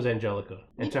her name was Angelica.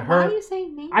 And to her... Why are you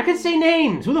saying names? I can say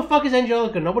names. Who the fuck is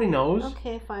Angelica? Nobody knows.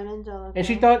 Okay, fine, Angelica. And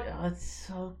she thought, oh, it's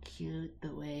so cute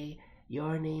the way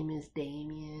your name is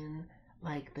Damien,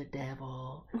 like the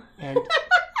devil. And...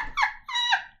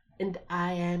 and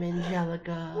I am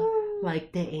Angelica,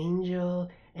 like the angel.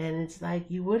 And it's like,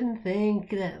 you wouldn't think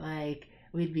that, like,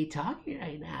 we'd be talking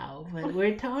right now, but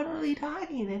we're totally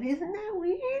talking. And isn't that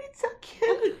weird? It's so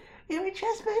cute. It was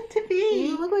just meant to be.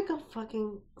 You look like a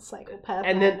fucking psychopath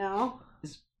right now.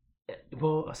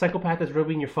 Well, a psychopath is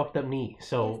rubbing your fucked up knee.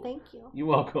 So yes, thank you. You're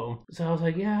welcome. So I was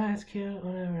like, yeah, that's cute,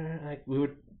 whatever. Like, we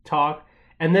would talk.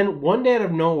 And then one day out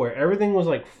of nowhere, everything was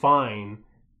like fine.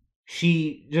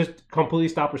 She just completely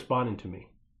stopped responding to me.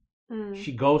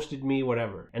 She ghosted me,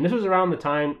 whatever. And this was around the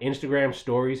time Instagram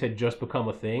stories had just become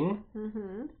a thing.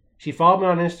 Mm-hmm. She followed me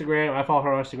on Instagram. I followed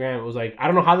her on Instagram. It was like, I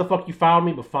don't know how the fuck you found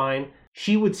me, but fine.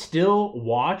 She would still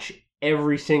watch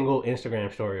every single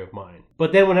Instagram story of mine.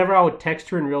 But then whenever I would text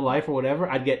her in real life or whatever,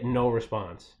 I'd get no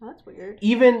response. Oh, that's weird.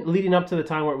 Even leading up to the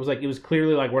time where it was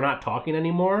clearly like, we're not talking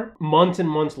anymore. Months and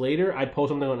months later, I'd post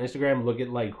something on Instagram, look at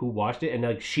like who watched it, and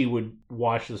like she would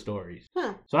watch the stories.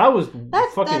 Huh. So that was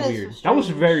fucking weird. That was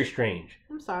very strange.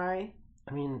 I'm sorry.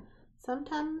 I mean,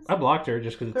 sometimes I blocked her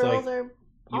just because it's like, are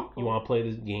you want to play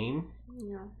this game?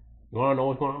 Yeah. You want to know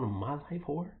what's going on in my life,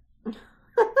 whore?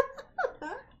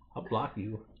 I'll block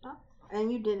you.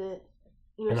 And you did it.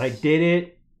 And I did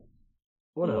it.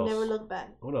 What else? You never look back.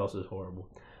 What else is horrible?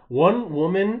 One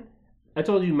woman, I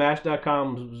told you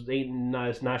Match.com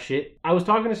it's not shit. I was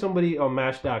talking to somebody on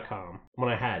Match.com when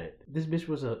I had it. This bitch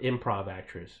was an improv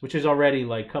actress, which is already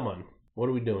like, come on, what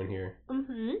are we doing here?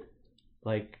 Mm-hmm.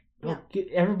 Like, yeah.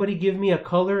 Everybody give me a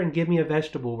color and give me a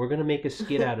vegetable. We're going to make a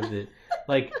skit out of it.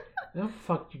 Like, oh,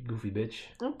 fuck you, goofy bitch.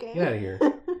 Okay. Get out of here.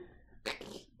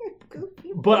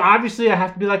 But obviously I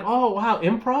have to be like, oh, wow,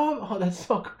 improv? Oh,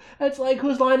 that's like,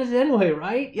 whose line is it anyway,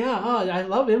 right? Yeah, oh, I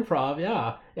love improv,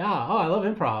 yeah, oh, I love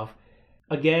improv.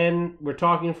 Again, we're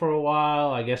talking for a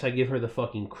while. I guess I give her the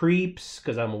fucking creeps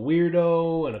because I'm a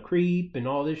weirdo and a creep and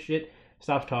all this shit.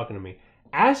 Stops talking to me.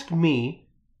 Ask me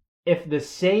if the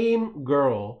same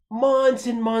girl, months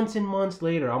and months and months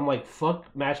later, I'm like, fuck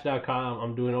Match.com,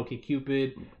 I'm doing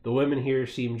OkCupid. The women here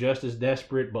seem just as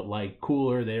desperate, but like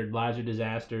cooler. Their lives are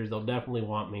disasters. They'll definitely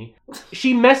want me.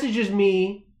 She messages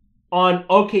me on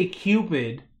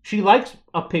OkCupid. She likes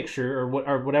a picture or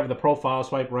whatever, the profile,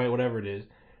 swipe right, whatever it is.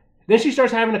 Then she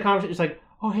starts having a conversation. It's like,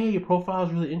 oh, hey, your profile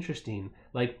is really interesting.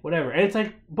 Like, whatever. And it's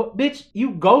like, but bitch,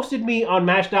 you ghosted me on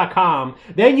Match.com.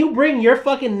 Then you bring your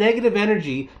fucking negative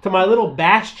energy to my little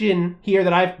bastion here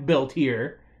that I've built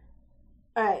here.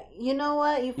 All right. You know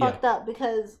what? You fucked up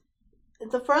because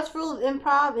the first rule of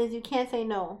improv is you can't say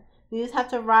no. You just have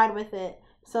to ride with it.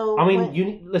 So I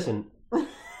mean, listen.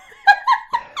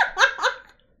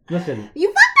 Listen. You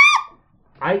fucked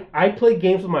up! I play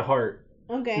games with my heart.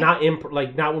 Okay. Not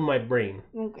with my brain.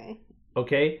 Okay.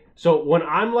 Okay, so when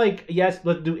I'm like, yes,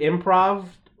 let's do improv.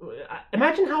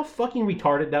 Imagine how fucking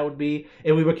retarded that would be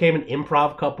if we became an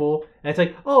improv couple. And it's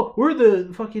like, oh, we're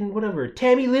the fucking whatever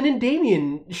Tammy Lynn and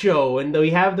Damien show, and we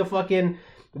have the fucking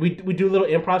we do little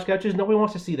improv sketches. Nobody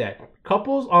wants to see that.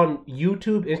 Couples on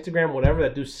YouTube, Instagram, whatever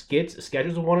that do sketches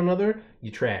with one another, you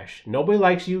trash. Nobody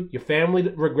likes you. Your family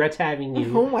regrets having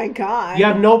you. Oh my god. You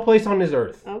have no place on this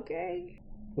earth. Okay.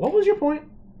 What was your point?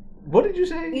 What did you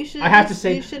say? I have to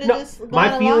say,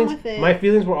 my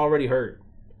feelings were already hurt.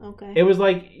 Okay. It was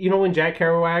like, you know when Jack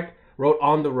Kerouac wrote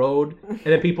On the Road and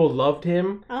then people loved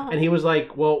him and he was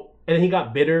like, well, and then he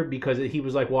got bitter because he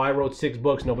was like, well, I wrote 6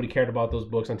 books. Nobody cared about those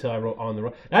books until I wrote On the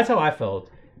Road. That's how I felt.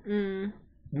 What is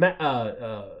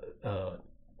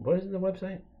the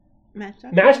website?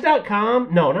 Match.com?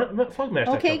 Match.com? No, not fuck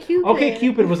Match.com.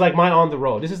 OkCupid was like my On the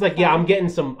Road. This is like, yeah, I'm getting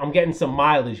some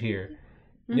mileage here.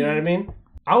 You know what I mean?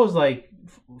 I was like,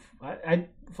 I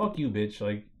fuck you, bitch.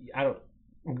 Like, I don't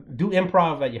do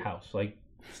improv at your house. Like,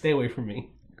 stay away from me.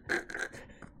 I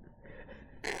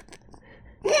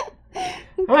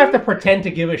don't have to pretend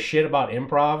to give a shit about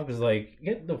improv because, like,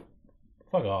 get the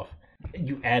fuck off.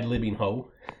 You ad-libbing hoe.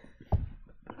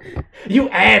 You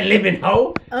ad-libbing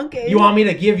hoe. Okay. You want me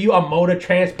to give you a mode of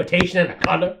transportation and a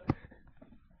color?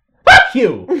 Fuck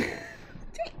you.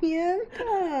 Yeah, come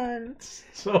on.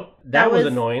 So that was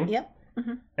annoying. Yep.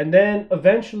 Mm-hmm. And then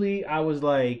eventually I was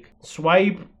like,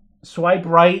 swipe swipe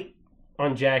right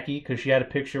on Jackie because she had a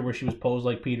picture where she was posed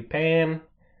like Peter Pan.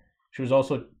 She was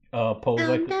also posed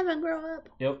like... I'll never grow up.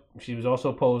 Yep. She was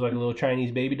also posed like a little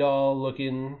Chinese baby doll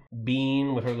looking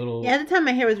bean with her little... Yeah, at the time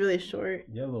my hair was really short.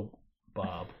 Yeah, little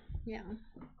bob. Yeah.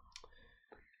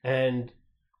 And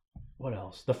what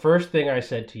else? The first thing I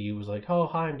said to you was like, oh,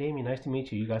 hi, I'm Damien. Nice to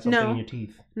meet you. You got something in your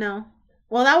teeth. No.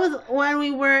 Well, that was when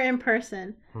we were in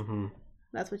person. Mm-hmm.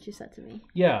 That's what you said to me.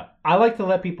 Yeah. I like to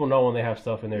let people know when they have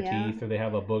stuff in their teeth or they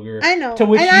have a booger. I know. To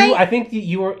which I think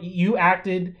you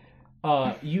acted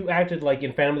like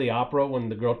in Phantom of the Opera when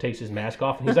the girl takes his mask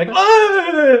off and he's like,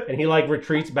 ah! And he like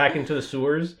retreats back into the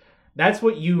sewers. That's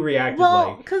what you reacted like.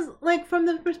 Well, because like from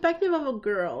the perspective of a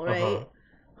girl, right?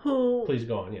 Who... Please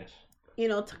go on, yes. You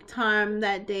know, took time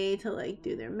that day to like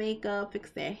do their makeup,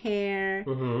 fix their hair,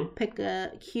 pick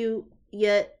a cute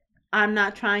yet I'm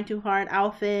not trying too hard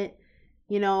outfit,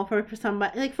 you know, for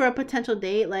somebody, like for a potential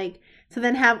date, like, so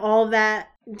then have all that,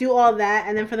 do all that,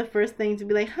 and then for the first thing to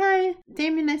be like, hi,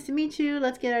 Damien, nice to meet you,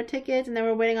 let's get our tickets, and then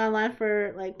we're waiting online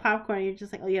for like popcorn, and you're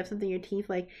just like, oh, you have something in your teeth,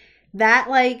 like, that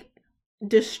like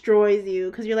destroys you,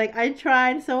 because you're like, I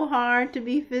tried so hard to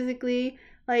be physically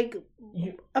like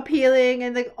appealing,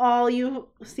 and like all you've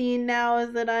seen now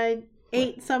is that I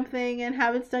ate something and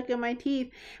have it stuck in my teeth.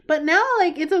 But now,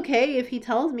 like, it's okay if he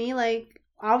tells me, like,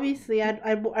 obviously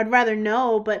I'd rather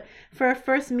know, but for a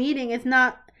first meeting, it's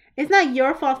not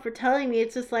your fault for telling me.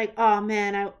 It's just like, oh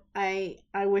man, I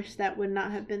wish that would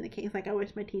not have been the case. Like, I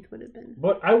wish my teeth would have been,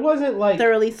 but I wasn't like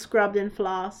thoroughly scrubbed and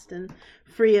flossed and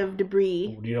free of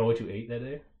debris. Do you know what you ate that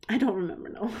day? I don't remember,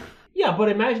 no. Yeah, but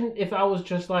imagine if I was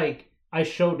just like, I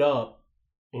showed up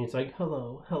and it's like,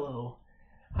 hello,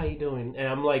 how you doing? And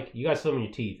I'm like, you got something in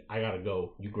your teeth. I gotta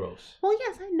go. You gross. Well,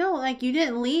 yes, I know. Like, you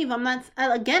didn't leave. I'm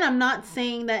not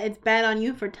saying that it's bad on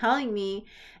you for telling me.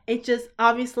 It's just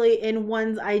obviously in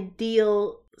one's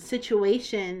ideal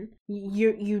situation,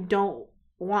 you don't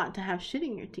want to have shit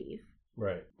in your teeth.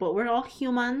 Right. But we're all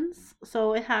humans,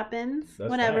 so it happens. That's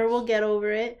whatever, facts. We'll get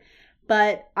over it.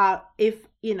 But if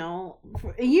you know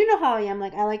how I am.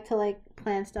 Like, I like to like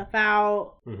plan stuff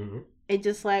out. Mm-hmm. It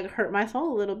just, like, hurt my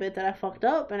soul a little bit that I fucked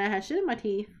up and I had shit in my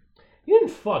teeth. You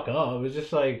didn't fuck up. It was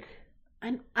just, like...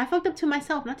 I fucked up to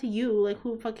myself, not to you. Like,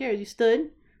 who the fuck cares? You stood.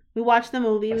 We watched the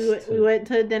movie. We went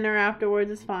to dinner afterwards.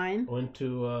 It's fine. Went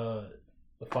to a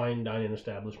fine dining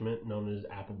establishment known as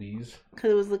Applebee's.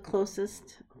 Because it was the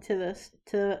closest to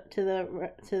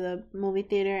the movie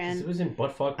theater. And it was in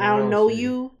buttfuck. I don't know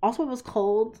you. Also, it was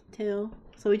cold, too.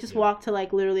 So we just walked to,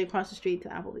 like, literally across the street to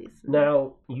Applebee's.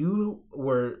 Now, you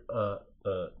were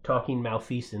talking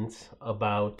malfeasance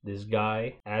about this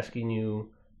guy asking you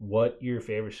what your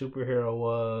favorite superhero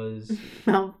was.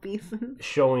 Malfeasance.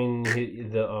 Showing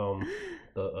the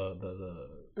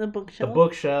bookshelf. The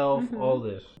bookshelf, all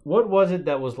this. What was it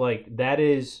that was like, that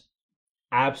is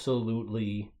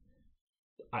absolutely,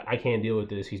 I can't deal with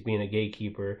this, he's being a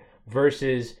gatekeeper,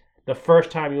 versus the first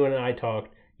time you and I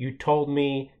talked, you told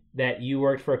me that you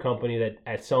worked for a company that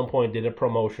at some point did a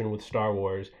promotion with Star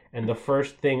Wars, and the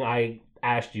first thing I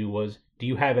asked you was, do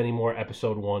you have any more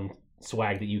episode 1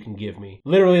 swag that you can give me?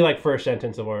 Literally, like, first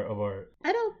sentence of our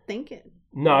I don't think it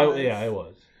No, it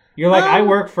was. You're like, I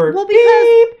work for because...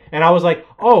 Beep! And I was like,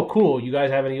 oh, cool, you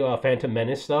guys have any Phantom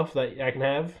Menace stuff that I can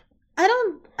have? I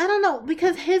don't know,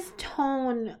 because his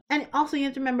tone, and also you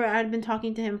have to remember, I had been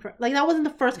talking to him for, like, that wasn't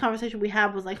the first conversation we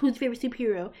had, was like, who's your favorite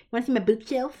superhero? You want to see my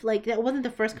bookshelf? Like, that wasn't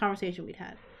the first conversation we'd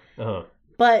had. Uh-huh.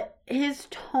 But his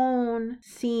tone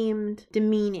seemed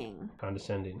demeaning.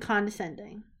 Condescending.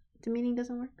 Demeaning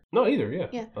doesn't work? No, either,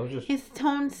 yeah. His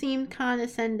tone seemed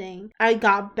condescending. I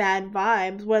got bad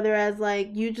vibes, whereas,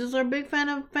 like, you just are a big fan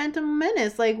of Phantom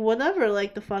Menace. Like, whatever,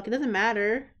 like, the fuck, it doesn't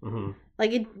matter. Mm-hmm.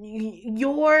 Like,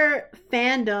 your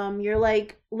fandom, your,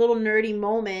 like, little nerdy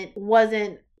moment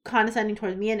wasn't condescending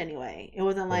towards me in any way. It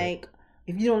wasn't like,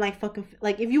 if you don't like fucking...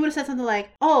 Like, if you would have said something like,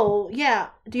 oh, yeah,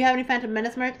 do you have any Phantom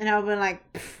Menace merch? And I would have been like,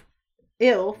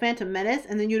 ew, Phantom Menace?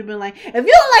 And then you'd have been like, if you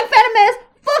don't like Phantom Menace,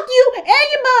 fuck you, and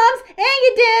your moms, and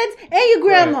your dads, and your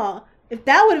grandma. Right. If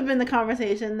that would have been the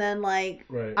conversation, then, like,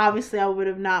 obviously I would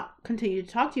have not continued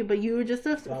to talk to you, but you were just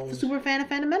a super fan of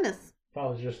Phantom Menace. If I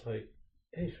was just like,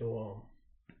 hey, so,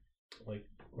 like,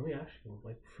 let me ask you,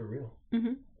 like, for real,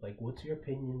 like, what's your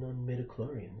opinion on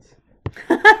midichlorians?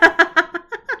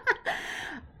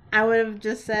 I would have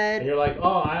just said... And you're like,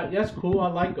 oh, that's cool, I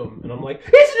like them. And I'm like,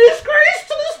 it's a disgrace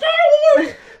to the Star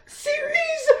Wars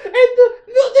series and the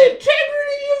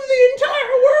integrity of the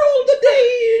entire world that they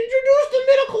introduced the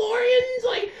midichlorians.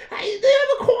 Like, they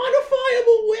have a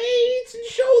quantifiable weight and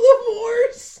show the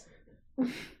Force.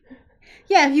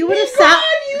 Yeah, if you would have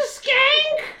you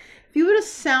skank! If you would have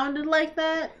sounded like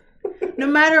that, no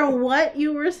matter what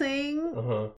you were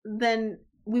saying, then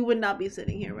we would not be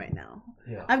sitting here right now.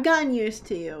 Yeah. I've gotten used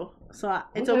to you, so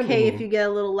it's okay if you get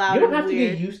a little loud and weird. You don't have to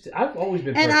get used to. I've always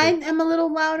been perfect. And I am a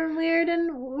little loud and weird,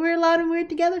 and we're loud and weird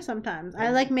together sometimes. I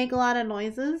like make a lot of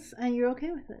noises, and you're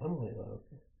okay with it. I'm way loud.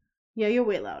 Yeah, you're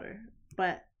way louder,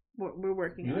 but we're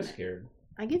working on it. You get scared.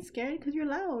 I get scared because you're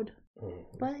loud.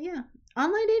 But yeah,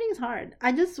 online dating is hard.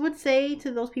 I just would say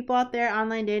to those people out there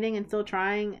online dating and still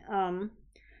trying,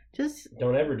 just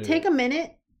don't ever take a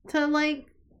minute to like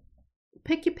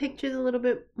pick your pictures a little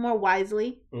bit more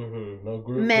wisely. No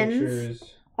group pictures.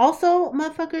 Also,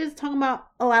 motherfuckers talking about,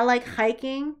 I like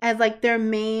hiking as like their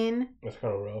main That's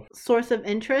kind of rough. source of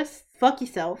interest. Fuck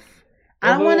yourself.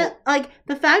 I don't want to like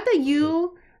the fact that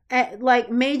you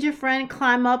made your friend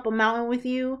climb up a mountain with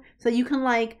you so you can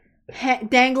like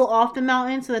dangle off the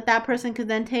mountain so that person could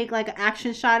then take like an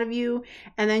action shot of you,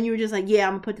 and then you were just like, yeah,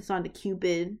 I'm gonna put this on the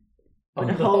Cupid. On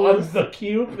the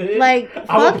Cupid? Like,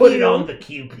 I will put it on the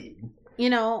Cupid. You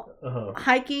know,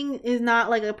 hiking is not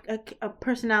like a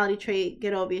personality trait.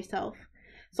 Get over yourself.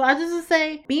 So I just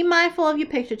say, be mindful of your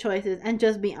picture choices and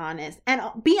just be honest. And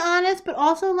be honest, but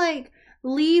also like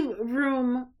leave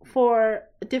room for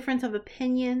a difference of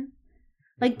opinion.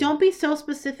 Like, don't be so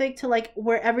specific to, like,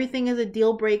 where everything is a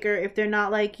deal breaker if they're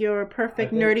not, like, your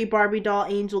perfect nerdy Barbie doll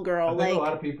angel girl. I think a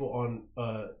lot of people on,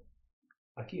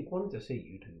 I keep wanting to say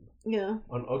YouTube. Yeah.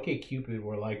 On OkCupid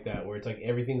were like that, where it's, like,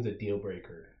 everything's a deal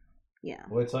breaker. Yeah.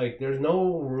 Well, it's, like, there's no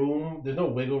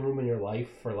wiggle room in your life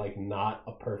for, like, not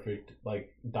a perfect,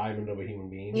 like, diamond of a human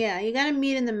being. Yeah, you gotta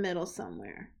meet in the middle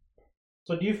somewhere.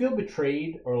 So do you feel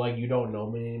betrayed or, like, you don't know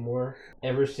me anymore?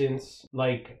 Ever since,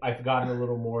 like, I've gotten a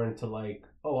little more into, like,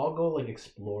 I'll go, like,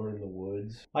 explore in the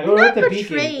woods. Like, when I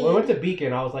went to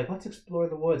Beacon, I was like, let's explore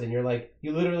the woods. And you're like,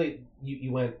 you literally,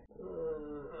 you went...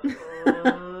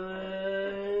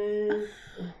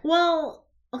 Well,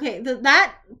 okay,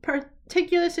 that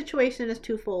particular situation is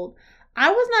twofold.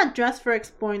 I was not dressed for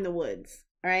exploring the woods.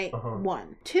 Right?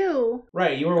 1. 2.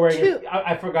 Right, you were wearing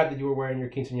I forgot that you were wearing your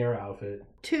quinceañera outfit.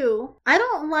 2. I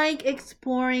don't like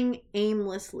exploring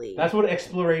aimlessly. That's what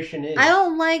exploration is. I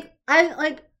don't like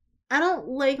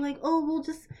we'll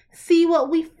just see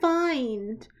what we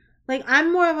find. Like,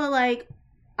 I'm more of a like,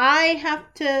 I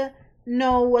have to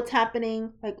know what's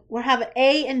happening. Like, we'll have an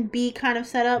A and B kind of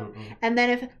setup. And then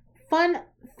if fun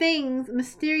things,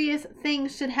 mysterious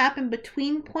things should happen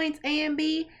between points A and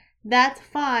B, that's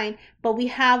fine, but we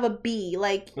have a B.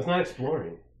 Like, that's not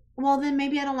exploring. Well, then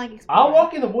maybe I don't like exploring. I'll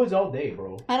walk in the woods all day,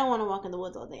 bro. I don't want to walk in the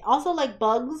woods all day. Also, like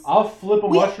bugs. I'll flip a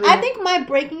mushroom. I think my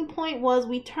breaking point was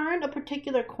we turned a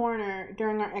particular corner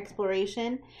during our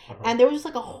exploration, and there was just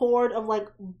like a horde of like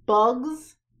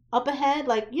bugs up ahead.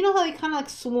 Like, you know how they kind of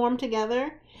like swarm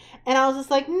together? And I was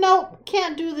just like, nope,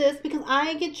 can't do this because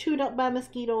I get chewed up by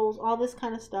mosquitoes, all this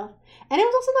kind of stuff. And it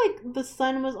was also like the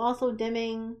sun was also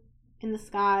dimming in the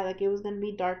sky, like it was gonna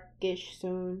be darkish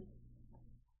soon.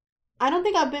 I don't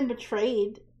think I've been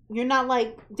betrayed. You're not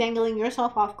like dangling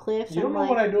yourself off cliffs. You don't know like,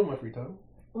 what I do in my free time.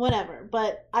 Whatever,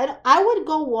 but I would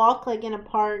go walk like in a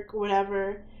park,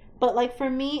 whatever. But like for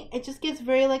me, it just gets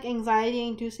very like anxiety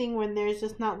inducing when there's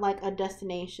just not like a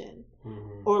destination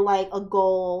or like a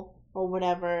goal or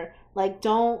whatever. Like,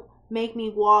 don't make me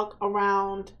walk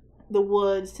around the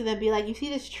woods to then be like, you see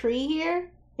this tree here?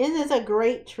 Isn't this a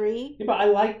great tree? Yeah, but I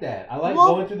like that. I like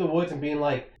going through the woods and being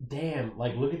like, damn,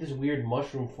 like, look at this weird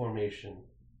mushroom formation.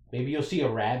 Maybe you'll see a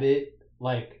rabbit,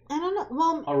 like, I don't know.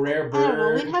 Well, a rare bird. I don't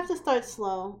know. We'd have to start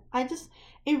slow.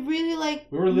 It really,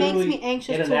 like, makes me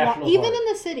anxious to walk. Even in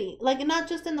the city. Like, not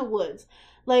just in the woods.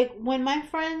 Like, when my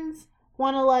friends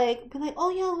want to, like, be like,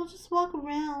 oh, yeah, we'll just walk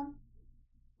around.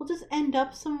 We'll just end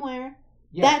up somewhere.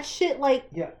 Yeah. That shit, like,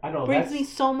 I know, brings me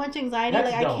so much anxiety.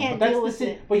 Like, dumb, I can't deal with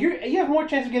it. But you have more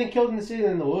chance of getting killed in the city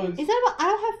than in the woods. It's not about, I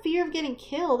don't have fear of getting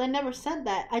killed. I never said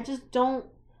that. I just don't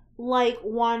like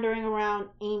wandering around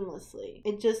aimlessly.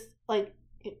 It just, like,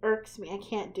 it irks me. I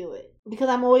can't do it. Because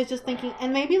I'm always just thinking,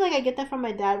 and maybe, like, I get that from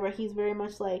my dad, where he's very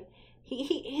much, like,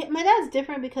 my dad's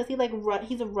different because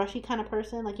he's a rushy kind of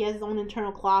person. Like, he has his own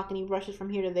internal clock, and he rushes from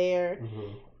here to there.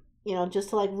 You know,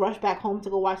 just to, like, rush back home to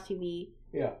go watch TV.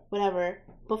 Yeah. Whatever.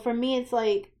 But for me, it's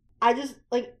like, I just,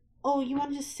 like, oh, you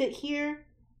want to just sit here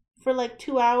for, like,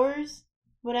 2 hours?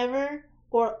 Whatever?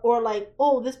 Or like,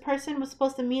 oh, this person was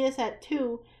supposed to meet us at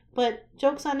 2, but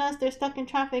joke's on us, they're stuck in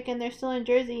traffic and they're still in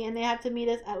Jersey and they have to meet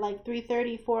us at, like,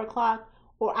 3:30, 4 o'clock.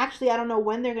 Or actually, I don't know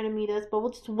when they're going to meet us, but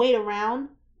we'll just wait around.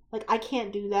 Like, I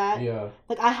can't do that. Yeah.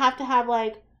 Like, I have to have,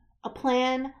 like, a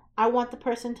plan. I want the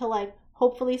person to, like,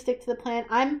 hopefully stick to the plan.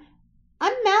 I'm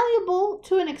malleable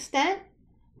to an extent.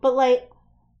 But, like,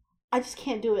 I just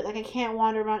can't do it. Like, I can't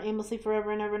wander around aimlessly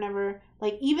forever and ever and ever.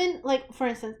 Like, even, like, for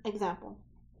instance, example.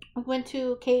 We went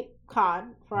to Cape Cod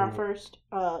for our first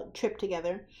trip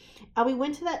together. And we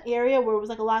went to that area where it was,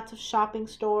 like, lots of shopping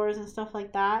stores and stuff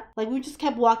like that. Like, we just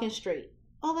kept walking straight.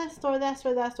 Oh, that store, that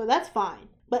store, that store. That's fine.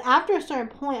 But after a certain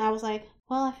point, I was like,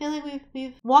 well, I feel like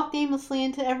we've walked aimlessly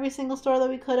into every single store that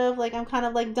we could have. Like, I'm kind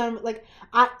of, like, done. Like,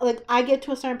 I get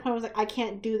to a certain point where I was like, I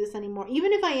can't do this anymore.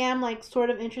 Even if I am, like, sort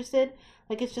of interested,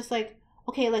 like, it's just like,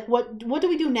 okay, like, what do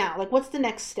we do now? Like, what's the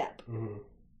next step? Mm-hmm.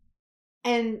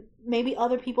 And maybe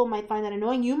other people might find that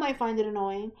annoying. You might find it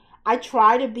annoying. I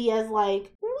try to be as,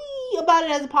 like, wee about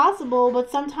it as possible,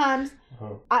 but sometimes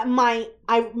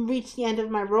I reach the end of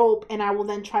my rope, and I will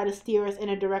then try to steer us in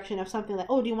a direction of something like,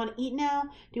 oh, do you want to eat now?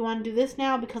 Do you want to do this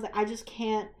now? Because I just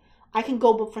can't. I can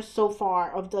go but for so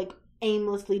far of, like,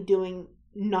 aimlessly doing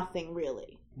nothing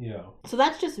really. Yeah. So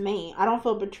that's just me. I don't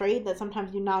feel betrayed that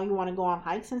sometimes you want to go on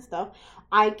hikes and stuff.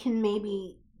 I can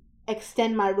maybe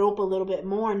extend my rope a little bit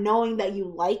more, knowing that you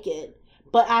like it.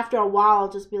 But after a while,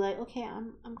 I'll just be like, okay,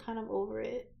 I'm kind of over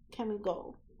it. Can we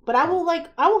go? But I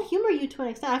will humor you to an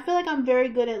extent. I feel like I'm very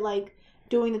good at, like,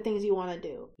 doing the things you want to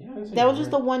do. Yeah, that was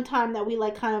just the one time that we,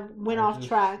 like, kind of went off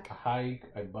track. I hike,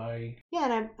 I bike.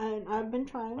 Yeah, and I've been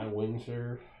trying. I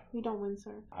windsurf. You don't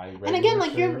windsurf. And again,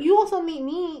 like, you also meet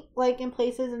me, like, in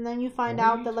places, and then you find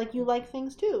out that, like, you like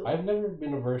things too. I've never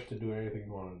been averse to doing anything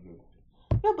you want to do.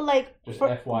 No, but, like,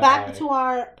 back to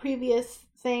our previous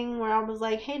thing where I was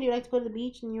like, hey, do you like to go to the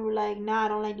beach? And you were like, nah, I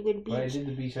don't like to go to the beach. But I did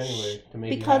the beach anyway to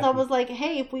make because I was like,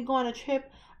 hey, if we go on a trip,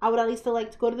 I would at least still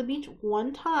like to go to the beach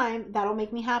one time. That'll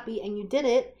make me happy. And you did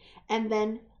it. And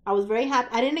then I was very happy.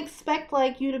 I didn't expect,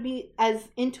 like, you to be as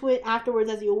into it afterwards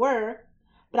as you were.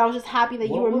 But I was just happy that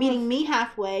you were meeting me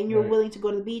halfway and you were willing to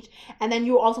go to the beach. And then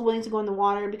you were also willing to go in the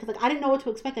water because, like, I didn't know what to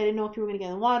expect. I didn't know if you were going to get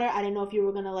in the water. I didn't know if you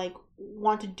were going to, like,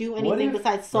 want to do anything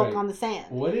besides soak on the sand.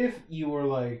 What if you were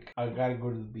like, I got to go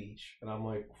to the beach. And I'm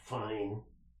like, fine.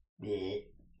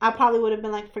 I probably would have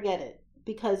been like, forget it.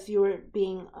 Because you were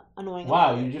being annoying.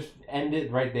 Wow, you just end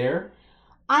it right there?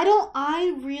 I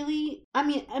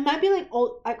mean, it might be like,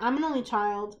 I'm an only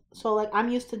child. So, like, I'm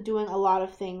used to doing a lot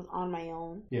of things on my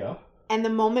own. Yeah. And the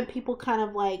moment people kind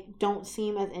of, like, don't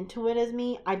seem as into it as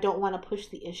me, I don't want to push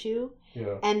the issue.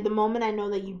 Yeah. And the moment I know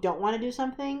that you don't want to do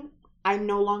something, I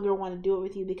no longer want to do it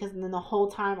with you because then the whole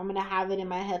time I'm going to have it in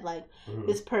my head, like,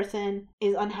 this person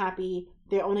is unhappy.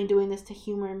 They're only doing this to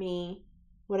humor me.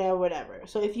 Whatever.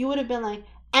 So if you would have been like,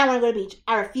 I want to go to the beach.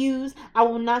 I refuse. I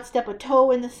will not step a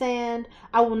toe in the sand.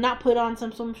 I will not put on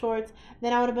some swim shorts.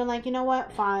 Then I would have been like, you know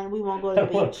what? Fine, we won't go to the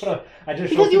beach.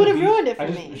 Because you would have ruined it for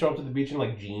me. I just show up to the beach in,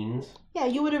 like, jeans. Yeah,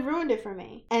 you would have ruined it for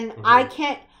me. And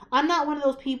I'm not one of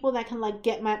those people that can, like,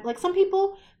 get like, some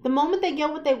people, the moment they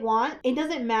get what they want, it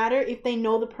doesn't matter if they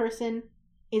know the person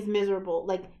is miserable.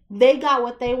 Like, they got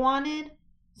what they wanted.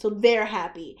 So they're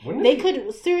happy. They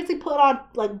could seriously put on,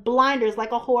 like, blinders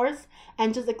like a horse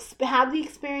and just have the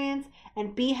experience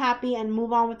and be happy and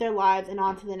move on with their lives and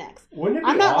on to the next.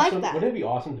 I'm not like that. Wouldn't it be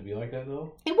awesome to be like that,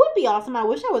 though? It would be awesome. I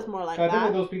wish I was more like that. I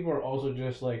think those people are also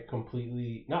just, like,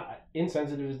 completely, not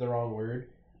insensitive is the wrong word,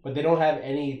 but they don't have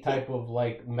any type of,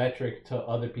 like, metric to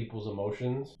other people's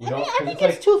emotions. You know? I think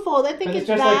it's twofold. I think it's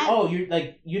just that. Like, oh,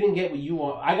 you didn't get what you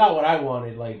want. I got what I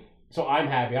wanted, like. So I'm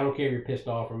happy. I don't care if you're pissed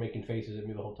off or making faces at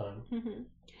me the whole time. Mm-hmm.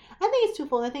 I think it's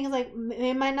twofold. I think it's like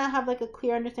they might not have, like, a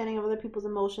clear understanding of other people's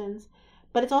emotions,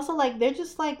 but it's also like they're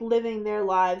just, like, living their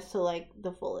lives to, like,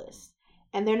 the fullest,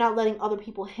 and they're not letting other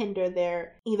people hinder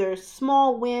their either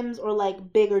small whims or,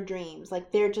 like, bigger dreams.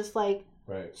 Like, they're just, like,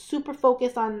 super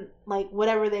focused on, like,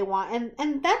 whatever they want,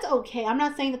 and that's okay. I'm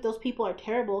not saying that those people are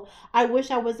terrible. I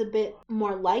wish I was a bit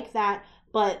more like that,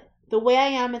 but the way I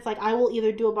am, it's like I will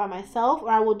either do it by myself or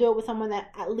I will do it with someone that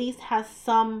at least has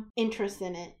some interest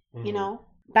in it, you know?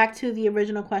 Back to the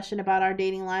original question about our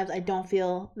dating lives, I don't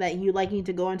feel that you liking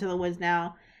to go into the woods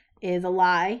now is a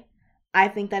lie. I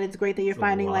think that it's great that you're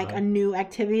finding, like, a new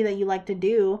activity that you like to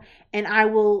do, and I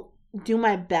will do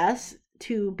my best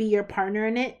to be your partner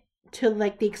in it to,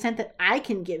 like, the extent that I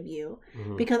can give you,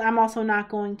 because I'm also not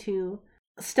going to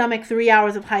stomach 3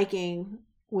 hours of hiking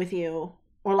with you.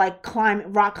 Or, like,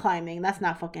 rock climbing. That's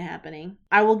not fucking happening.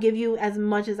 I will give you as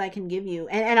much as I can give you.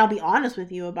 And I'll be honest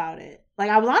with you about it. Like,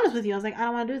 I was honest with you. I was like, I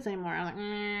don't want to do this anymore. I'm like,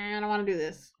 I don't want to do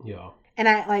this. Yeah.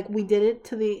 And we did it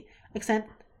to the extent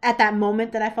at that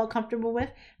moment that I felt comfortable with.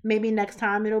 Maybe next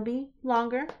time it'll be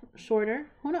longer, shorter.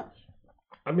 Who knows?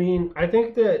 I mean, I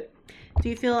think that... Do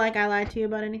you feel like I lied to you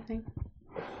about anything?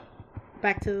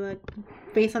 Back to the...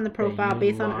 Based on the profile,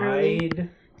 based on early...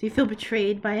 Do you feel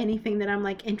betrayed by anything that I'm,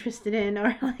 like, interested in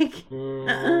or, like,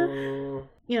 You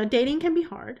know, dating can be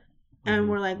hard. and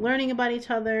we're like learning about each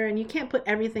other, and you can't put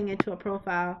everything into a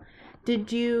profile.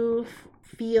 Did you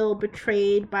feel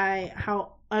betrayed by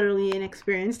how utterly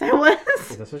inexperienced I was?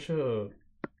 That's such a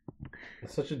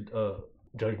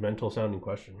judgmental sounding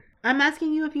question. I'm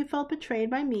asking you if you felt betrayed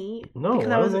by me. No,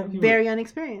 because I was very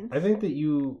unexperienced. I think that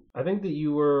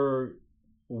you were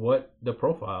what the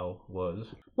profile was.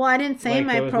 Well, I didn't say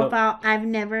my profile. I've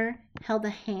never held a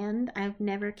hand. I've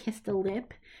never kissed a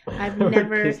lip. I've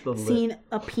never seen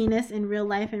a penis in real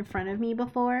life in front of me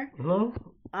before. No.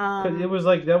 Because it was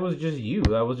like, that was just you.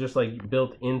 That was just like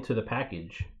built into the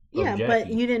package. Yeah, but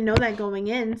you didn't know that going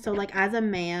in. So like as a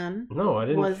man, no, I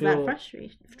didn't. Was that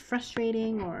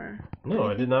frustrating or? No,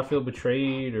 anything? I did not feel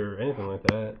betrayed or anything like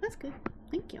that. That's good.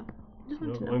 Thank you. Just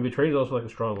want to know. I mean, betrayed is also like a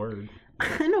strong word.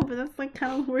 I know, but that's like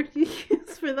kind of the word you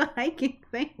use for the hiking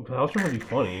thing. But I was trying to be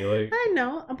funny, like. I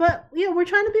know, but we're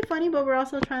trying to be funny, but we're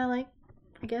also trying to like,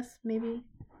 I guess maybe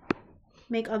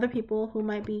make other people who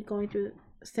might be going through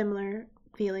similar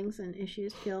feelings and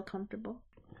issues feel comfortable.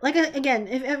 Like, again,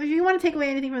 if you want to take away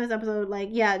anything from this episode, like,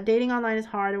 yeah, dating online is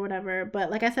hard or whatever,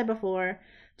 but like I said before,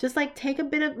 just like take a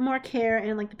bit of more care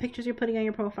in like the pictures you're putting on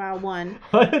your profile, one,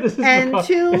 and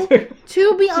two,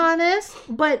 be honest,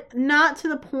 but not to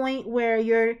the point where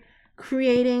you're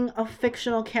creating a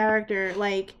fictional character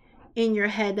like in your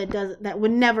head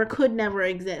could never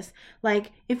exist.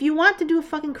 Like, if you want to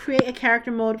fucking create a character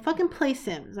mode, fucking play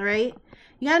Sims, all right?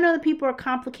 You gotta know that people are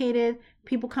complicated.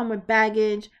 People come with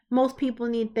baggage. Most people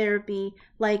need therapy.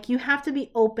 Like, you have to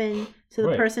be open to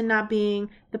the person not being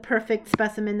the perfect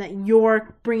specimen that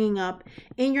you're bringing up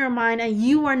in your mind. And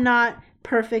you are not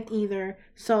perfect either.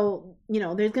 So,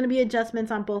 there's going to be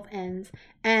adjustments on both ends.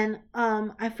 And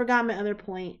I forgot my other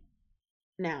point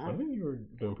now. I think you were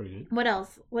doing pretty good. What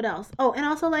else? Oh, and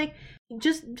also, like,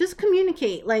 just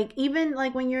communicate. Like, even,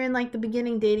 like, when you're in, like, the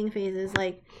beginning dating phases,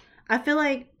 like, I feel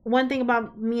like one thing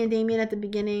about me and Damien at the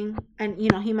beginning, and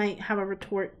he might have a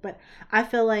retort, but I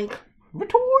feel like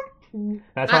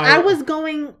That's I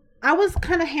was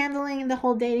kind of handling the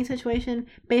whole dating situation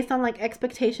based on like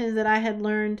expectations that I had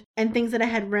learned and things that I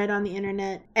had read on the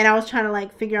internet, and I was trying to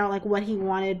like figure out like what he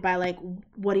wanted by like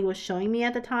what he was showing me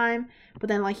at the time. But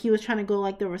then like he was trying to go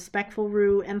like the respectful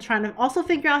route and trying to also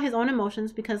figure out his own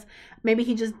emotions, because maybe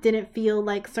he just didn't feel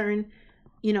like certain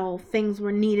things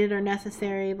were needed or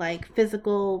necessary, like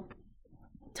physical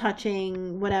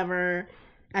touching, whatever,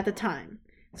 at the time.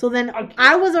 So then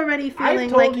I was already feeling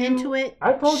like into it.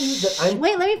 I told you that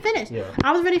Wait, let me finish. Yeah.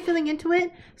 I was already feeling into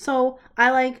it. So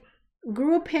I like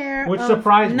grew a pair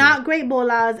of not great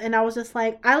bolas, and I was just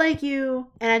like, I like you,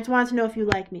 and I just wanted to know if you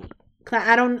like me. Cause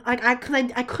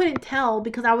I couldn't tell,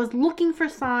 because I was looking for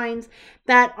signs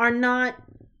that are not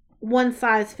one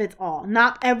size fits all.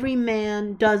 Not every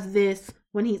man does this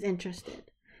when he's interested.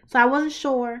 So I wasn't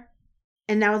sure,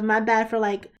 and that was my bad for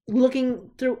like looking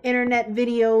through internet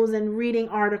videos and reading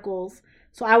articles.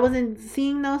 So I wasn't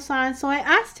seeing those signs. So I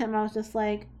asked him, I was just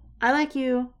like, I like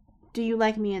you. Do you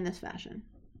like me in this fashion?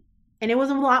 And it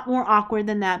was a lot more awkward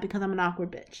than that, because I'm an awkward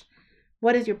bitch.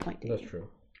 What is your point, David? That's true.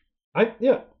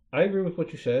 I agree with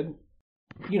what you said.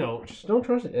 Just don't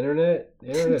trust the internet.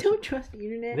 Don't trust the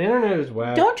internet. The internet is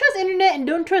whack. Don't trust the internet, and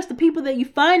don't trust the people that you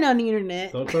find on the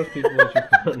internet. Don't trust people that you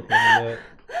find on the internet.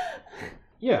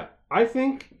 Yeah, I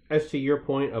think as to your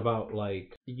point about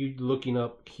like you looking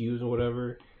up cues or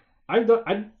whatever, I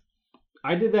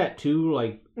did that too.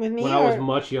 Like when I was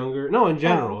much younger. No, in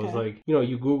general, okay. It's like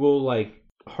you Google like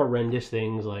horrendous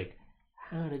things like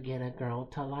how to get a girl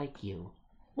to like you.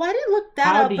 Well, I didn't look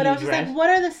that up, but I was just like, what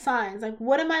are the signs? Like,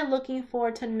 what am I looking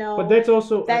for to know but that's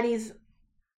also, that he's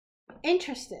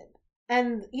interested?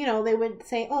 And, they would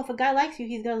say, oh, if a guy likes you,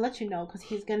 he's going to let you know, because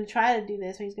he's going to try to do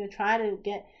this, or he's going to try to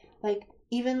get, like,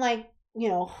 even, like,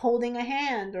 holding a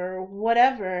hand or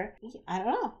whatever. I don't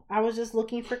know. I was just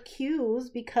looking for cues,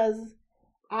 because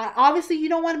obviously you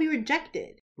don't want to be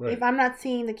rejected. Right. If I'm not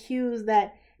seeing the cues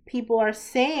that people are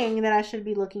saying that I should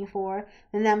be looking for,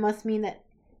 then that must mean that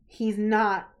he's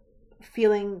not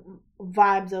feeling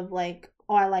vibes of like,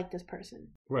 oh, I like this person.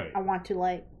 Right. I want to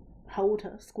like hold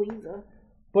her, squeeze her.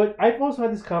 But I've also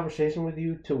had this conversation with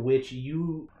you to which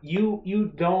you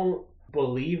don't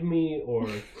believe me, or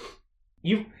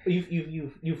you've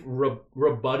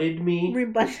rebutted me.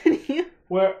 Rebutted you?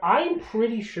 Where I'm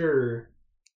pretty sure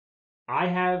I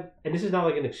have, and this is not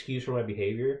like an excuse for my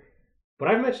behavior, but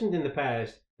I've mentioned in the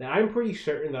past that I'm pretty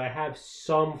certain that I have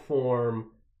some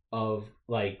form of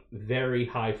like very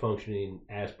high functioning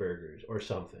Asperger's or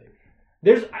something.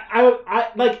 There's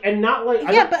I like, and not like,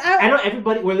 yeah, but I know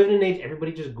everybody, we're living in an age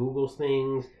everybody just Googles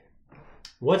things.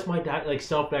 What's my like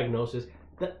self-diagnosis?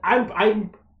 That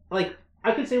I'm like,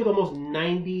 I could say with almost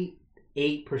 99%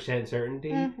 98%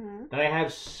 certainty that I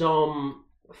have some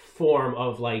form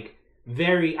of like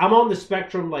I'm on the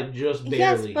spectrum, like just barely.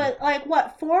 Yes, but like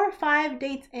what, 4 or 5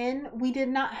 dates in, we did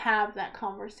not have that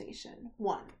conversation.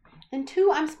 1. And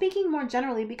 2, I'm speaking more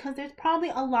generally because there's probably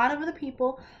a lot of other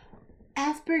people,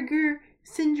 Asperger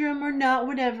syndrome or not,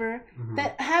 whatever,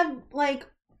 that have like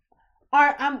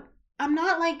I'm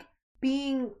not like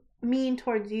being mean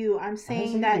towards you. I'm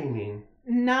saying that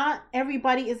not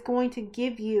everybody is going to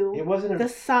give you the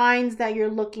signs that you're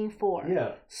looking for.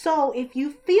 Yeah. So if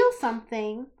you feel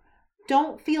something,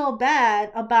 don't feel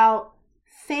bad about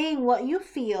saying what you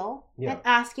feel and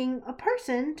asking a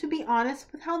person to be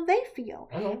honest with how they feel.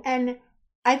 And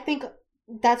I think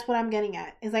that's what I'm getting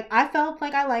at. Is like, I felt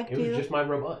like I liked you. It was just my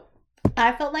rebut.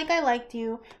 I felt like I liked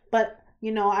you, but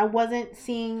you know, I wasn't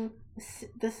seeing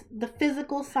the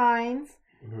physical signs.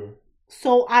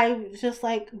 So I just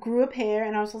like grew a pair,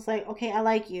 and I was just like, okay, I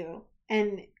like you.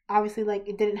 And obviously, like,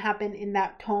 it didn't happen in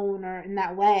that tone or in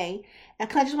that way. And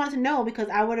cause I just wanted to know, because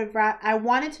I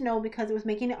wanted to know because it was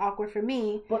making it awkward for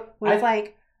me. But it's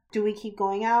like, do we keep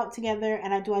going out together?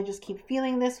 And do I just keep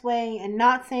feeling this way and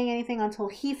not saying anything until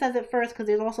he says it first? Because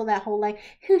there's also that whole like,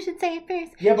 who should say it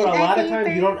first? Yeah, but a lot of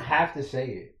times you don't have to say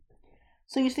it.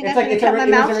 So you think I should have kept my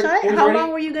mouth shut? How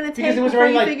long were you going to take before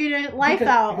you figured your life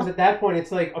out? Because at that point, it's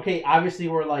like, okay, obviously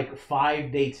we're like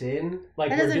 5 dates in. Like,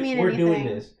 we're doing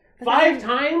this. 5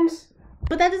 times?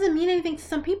 But that doesn't mean anything to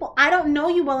some people. I don't know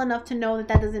you well enough to know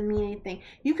that doesn't mean anything.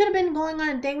 You could have been going on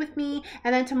a date with me,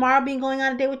 and then tomorrow being going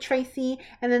on a date with Tracy,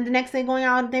 and then the next day going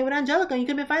out on a date with Angelica. You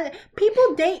could have been fine.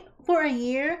 People date for a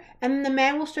year, and then the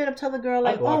man will straight up tell the girl,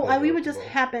 like, we were just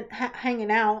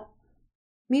hanging out.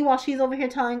 Meanwhile, she's over here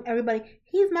telling everybody,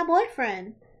 he's my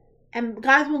boyfriend. And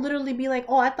guys will literally be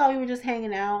like, I thought we were just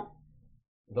hanging out.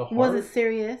 Was it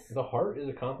serious? The heart is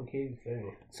a complicated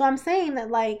thing. So I'm saying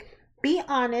that, like, be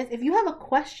honest. If you have a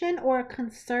question or a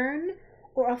concern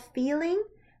or a feeling,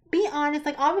 be honest.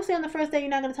 Like, obviously on the first day, you're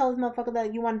not going to tell this motherfucker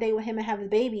that you want to date with him and have his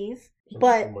babies. Some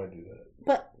people might do that.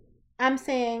 But I'm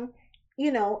saying,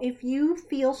 you know, if you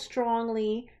feel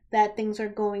strongly that things are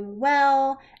going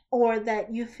well, or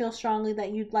that you feel strongly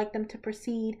that you'd like them to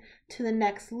proceed to the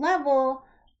next level,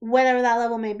 whatever that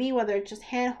level may be, whether it's just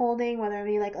hand holding, whether it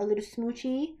be like a little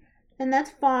smoochy, then that's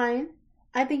fine.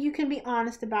 I think you can be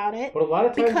honest about it. But a lot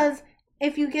of times, because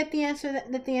if you get the answer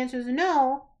that the answer is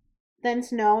no, then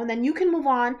it's no, and then you can move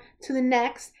on to the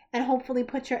next and hopefully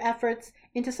put your efforts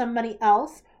into somebody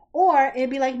else. Or it'd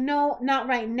be like, no, not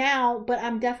right now, but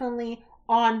I'm definitely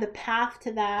on the path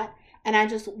to that, and I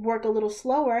just work a little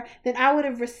slower. Then I would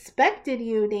have respected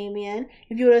you, Damien,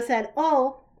 if you would have said,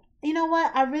 you know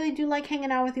what? I really do like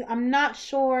hanging out with you. I'm not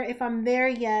sure if I'm there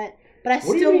yet, but I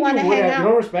still want to hang out. You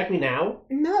don't respect me now?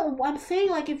 No, I'm saying,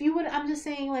 like, if you would, I'm just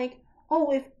saying, like,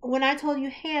 when I told you,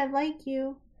 hey, I like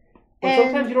you, but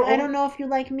sometimes you don't. I don't know if you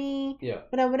like me,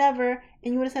 whatever,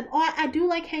 and you would have said, I do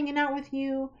like hanging out with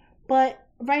you, but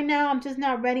right now I'm just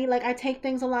not ready. Like, I take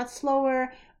things a lot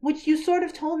slower, which you sort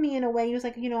of told me in a way. You was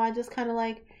like, you know, I just kind of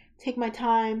like take my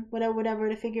time, whatever,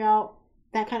 to figure out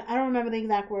that kind of, I don't remember the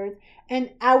exact words. And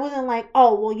I wasn't like,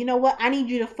 well, you know what? I need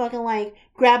you to fucking like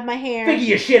grab my hair. Figure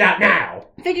your shit out now.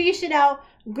 Figure your shit out.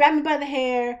 Grab me by the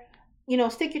hair. You know,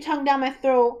 stick your tongue down my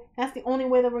throat. That's the only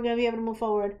way that we're going to be able to move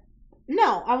forward.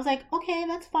 No, I was like, okay,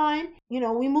 that's fine. You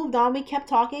know, we moved on. We kept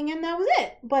talking and that was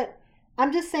it. But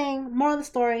I'm just saying, moral of the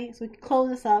story, so we can close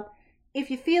this up. If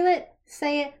you feel it,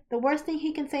 say it. The worst thing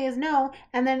he can say is no.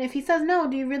 And then if he says no,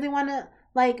 do you really want to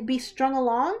like be strung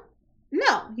along?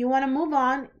 No, you want to move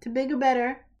on to bigger,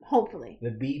 better, hopefully. The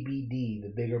BBD,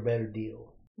 the bigger, better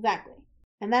deal. Exactly.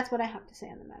 And that's what I have to say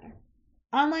on the matter.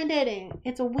 Online dating.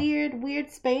 It's a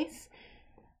weird space.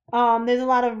 There's a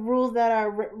lot of rules that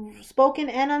are spoken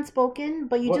and unspoken,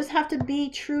 but you just have to be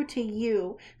true to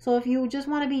you. So if you just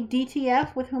want to be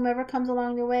DTF with whomever comes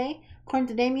along your way, according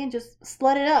to Damien, just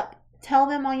slut it up. Tell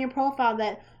them on your profile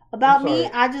that about me,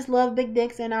 I just love big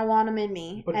dicks and I want them in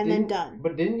me, and then done.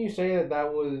 But didn't you say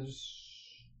that was...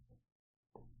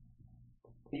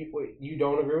 You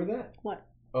don't agree with that? What?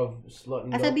 Of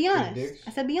slutting I said be honest. Dicks?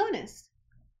 I said be honest.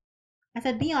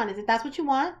 If that's what you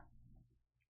want,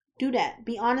 do that.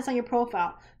 Be honest on your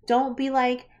profile. Don't be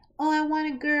like, I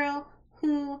want a girl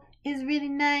who is really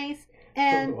nice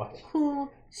and who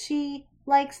she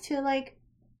likes to, like,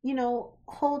 you know,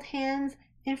 hold hands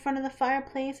in front of the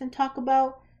fireplace and talk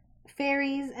about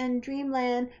fairies and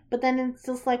dreamland, but then it's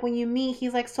just like when you meet,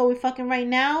 he's like, so we fucking right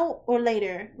now or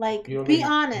later? Like, be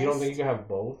honest. You don't think you can have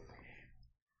both?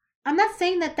 I'm not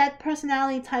saying that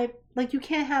personality type, like, you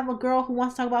can't have a girl who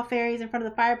wants to talk about fairies in front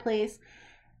of the fireplace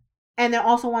and they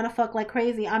also want to fuck like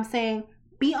crazy. I'm saying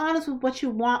be honest with what you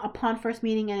want upon first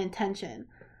meeting and intention.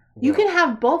 You can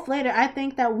have both later. I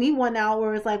think that we went out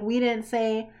where it's like we didn't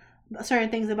say certain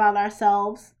things about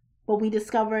ourselves, but we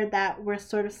discovered that we're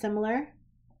sort of similar.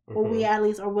 Mm-hmm. Or we at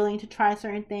least are willing to try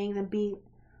certain things and be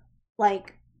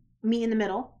like meet in the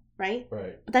middle, right?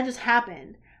 Right. But that just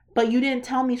happened. But you didn't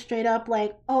tell me straight up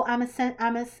like, oh, I'm a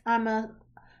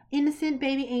innocent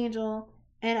baby angel.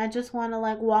 And I just want to,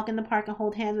 like, walk in the park and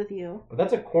hold hands with you. But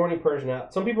that's a corny personality.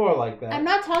 Some people are like that. I'm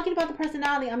not talking about the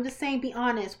personality. I'm just saying be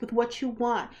honest with what you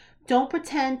want. Don't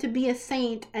pretend to be a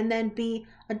saint and then be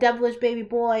a devilish baby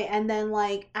boy and then,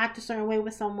 like, act a certain way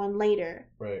with someone later.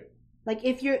 Right. Like,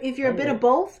 if you're a bit of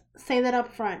both, say that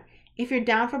up front. If you're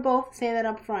down for both, say that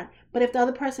up front. But if the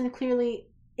other person clearly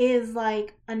is,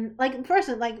 like, for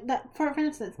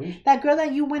instance, that girl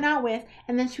that you went out with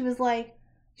and then she was, like,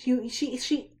 She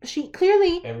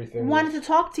clearly wanted to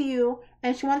talk to you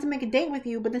and she wanted to make a date with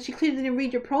you, but then she clearly didn't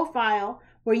read your profile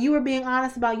where you were being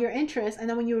honest about your interests, and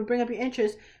then when you would bring up your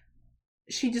interests,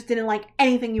 she just didn't like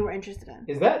anything you were interested in.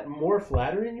 Is that more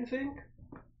flattering, you think?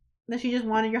 That she just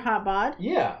wanted your hot bod?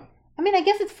 Yeah. I mean, I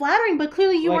guess it's flattering, but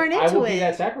clearly you weren't into it. I will be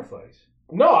that sacrifice.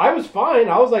 No, I was fine.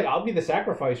 I was like, I'll be the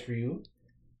sacrifice for you.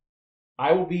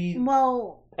 I will be...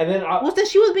 Well... And then then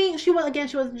she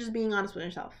wasn't just being honest with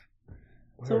herself.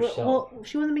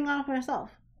 She wasn't being honest with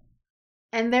herself.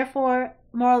 And therefore,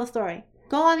 moral of the story.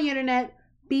 Go on the internet,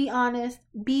 be honest,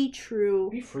 be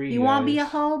true. Be free, You want to be a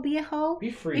hoe, be a hoe.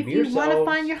 Be free, if be you want to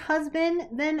find your husband,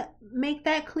 then make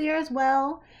that clear as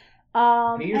well.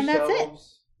 And that's it.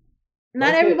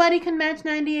 Not everybody can match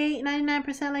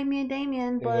 99% like me and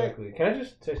Damien, but... Exactly. Can I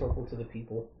just say something to the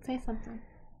people? Say something.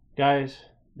 Guys,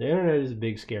 the internet is a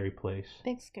big, scary place.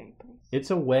 Big, scary place. It's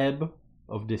a web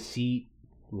of deceit,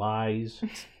 lies,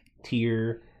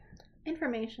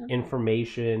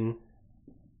 information,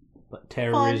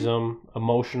 terrorism, fun.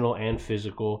 Emotional and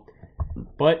physical.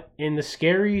 But in the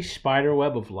scary spider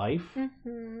web of life,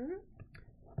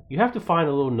 you have to find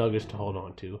the little nuggets to hold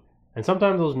on to. And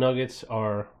sometimes those nuggets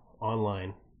are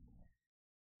online.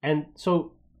 And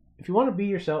so if you want to be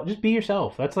yourself, just be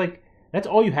yourself. That's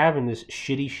all you have in this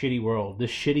shitty world,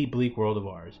 this shitty, bleak world of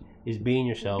ours, is being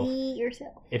yourself. Be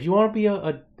yourself. If you want to be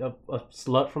a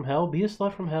slut from hell, be a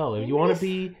slut from hell. If you want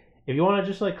to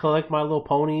just like collect My Little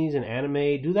Ponies and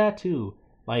anime, do that too.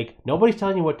 Like, nobody's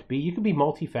telling you what to be. You can be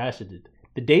multifaceted.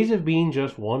 The days of being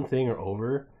just one thing are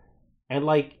over. And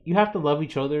like, you have to love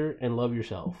each other and love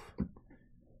yourself.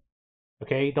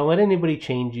 Okay? Don't let anybody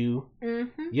change you.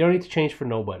 Mm-hmm. You don't need to change for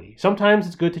nobody. Sometimes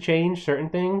it's good to change certain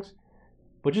things.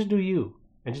 But just do you.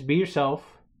 And just be yourself.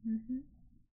 Mm-hmm.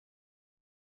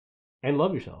 And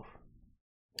love yourself.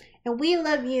 And we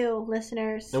love you,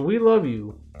 listeners. And we love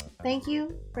you. Thank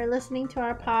you for listening to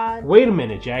our pod. Wait a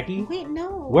minute, Jackie. Wait,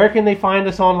 no. Where can they find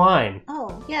us online?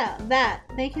 Oh, yeah, that.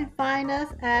 They can find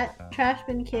us at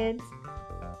Trashbin Kids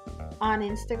on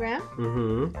Instagram.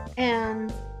 Mm-hmm.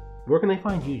 And... where can they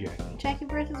find you, Jackie? Jackie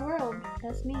vs. World.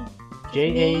 That's me.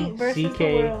 JACKIEVSWORLD.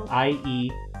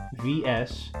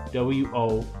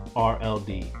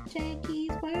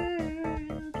 Jackie's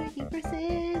World. Jackie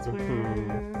vs. World.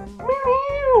 Mm-hmm.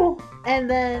 And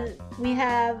then we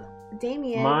have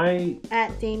Damien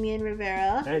at Damien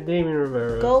Rivera. At Damien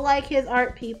Rivera. Go like his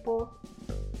art, people.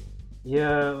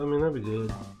 Yeah, I mean, that'd be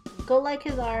good. Go like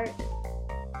his art.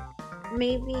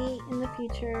 Maybe in the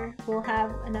future we'll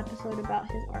have an episode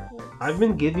about his artwork. I've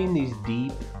been giving these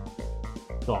deep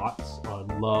thoughts on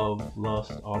love,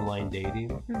 lust, online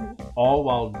dating, all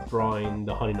while drawing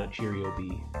the Honey Nut Cheerio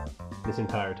bee this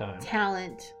entire time.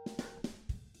 Talent.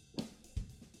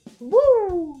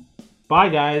 Woo! Bye,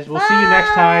 guys. We'll see you next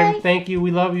time. Thank you.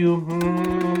 We love you.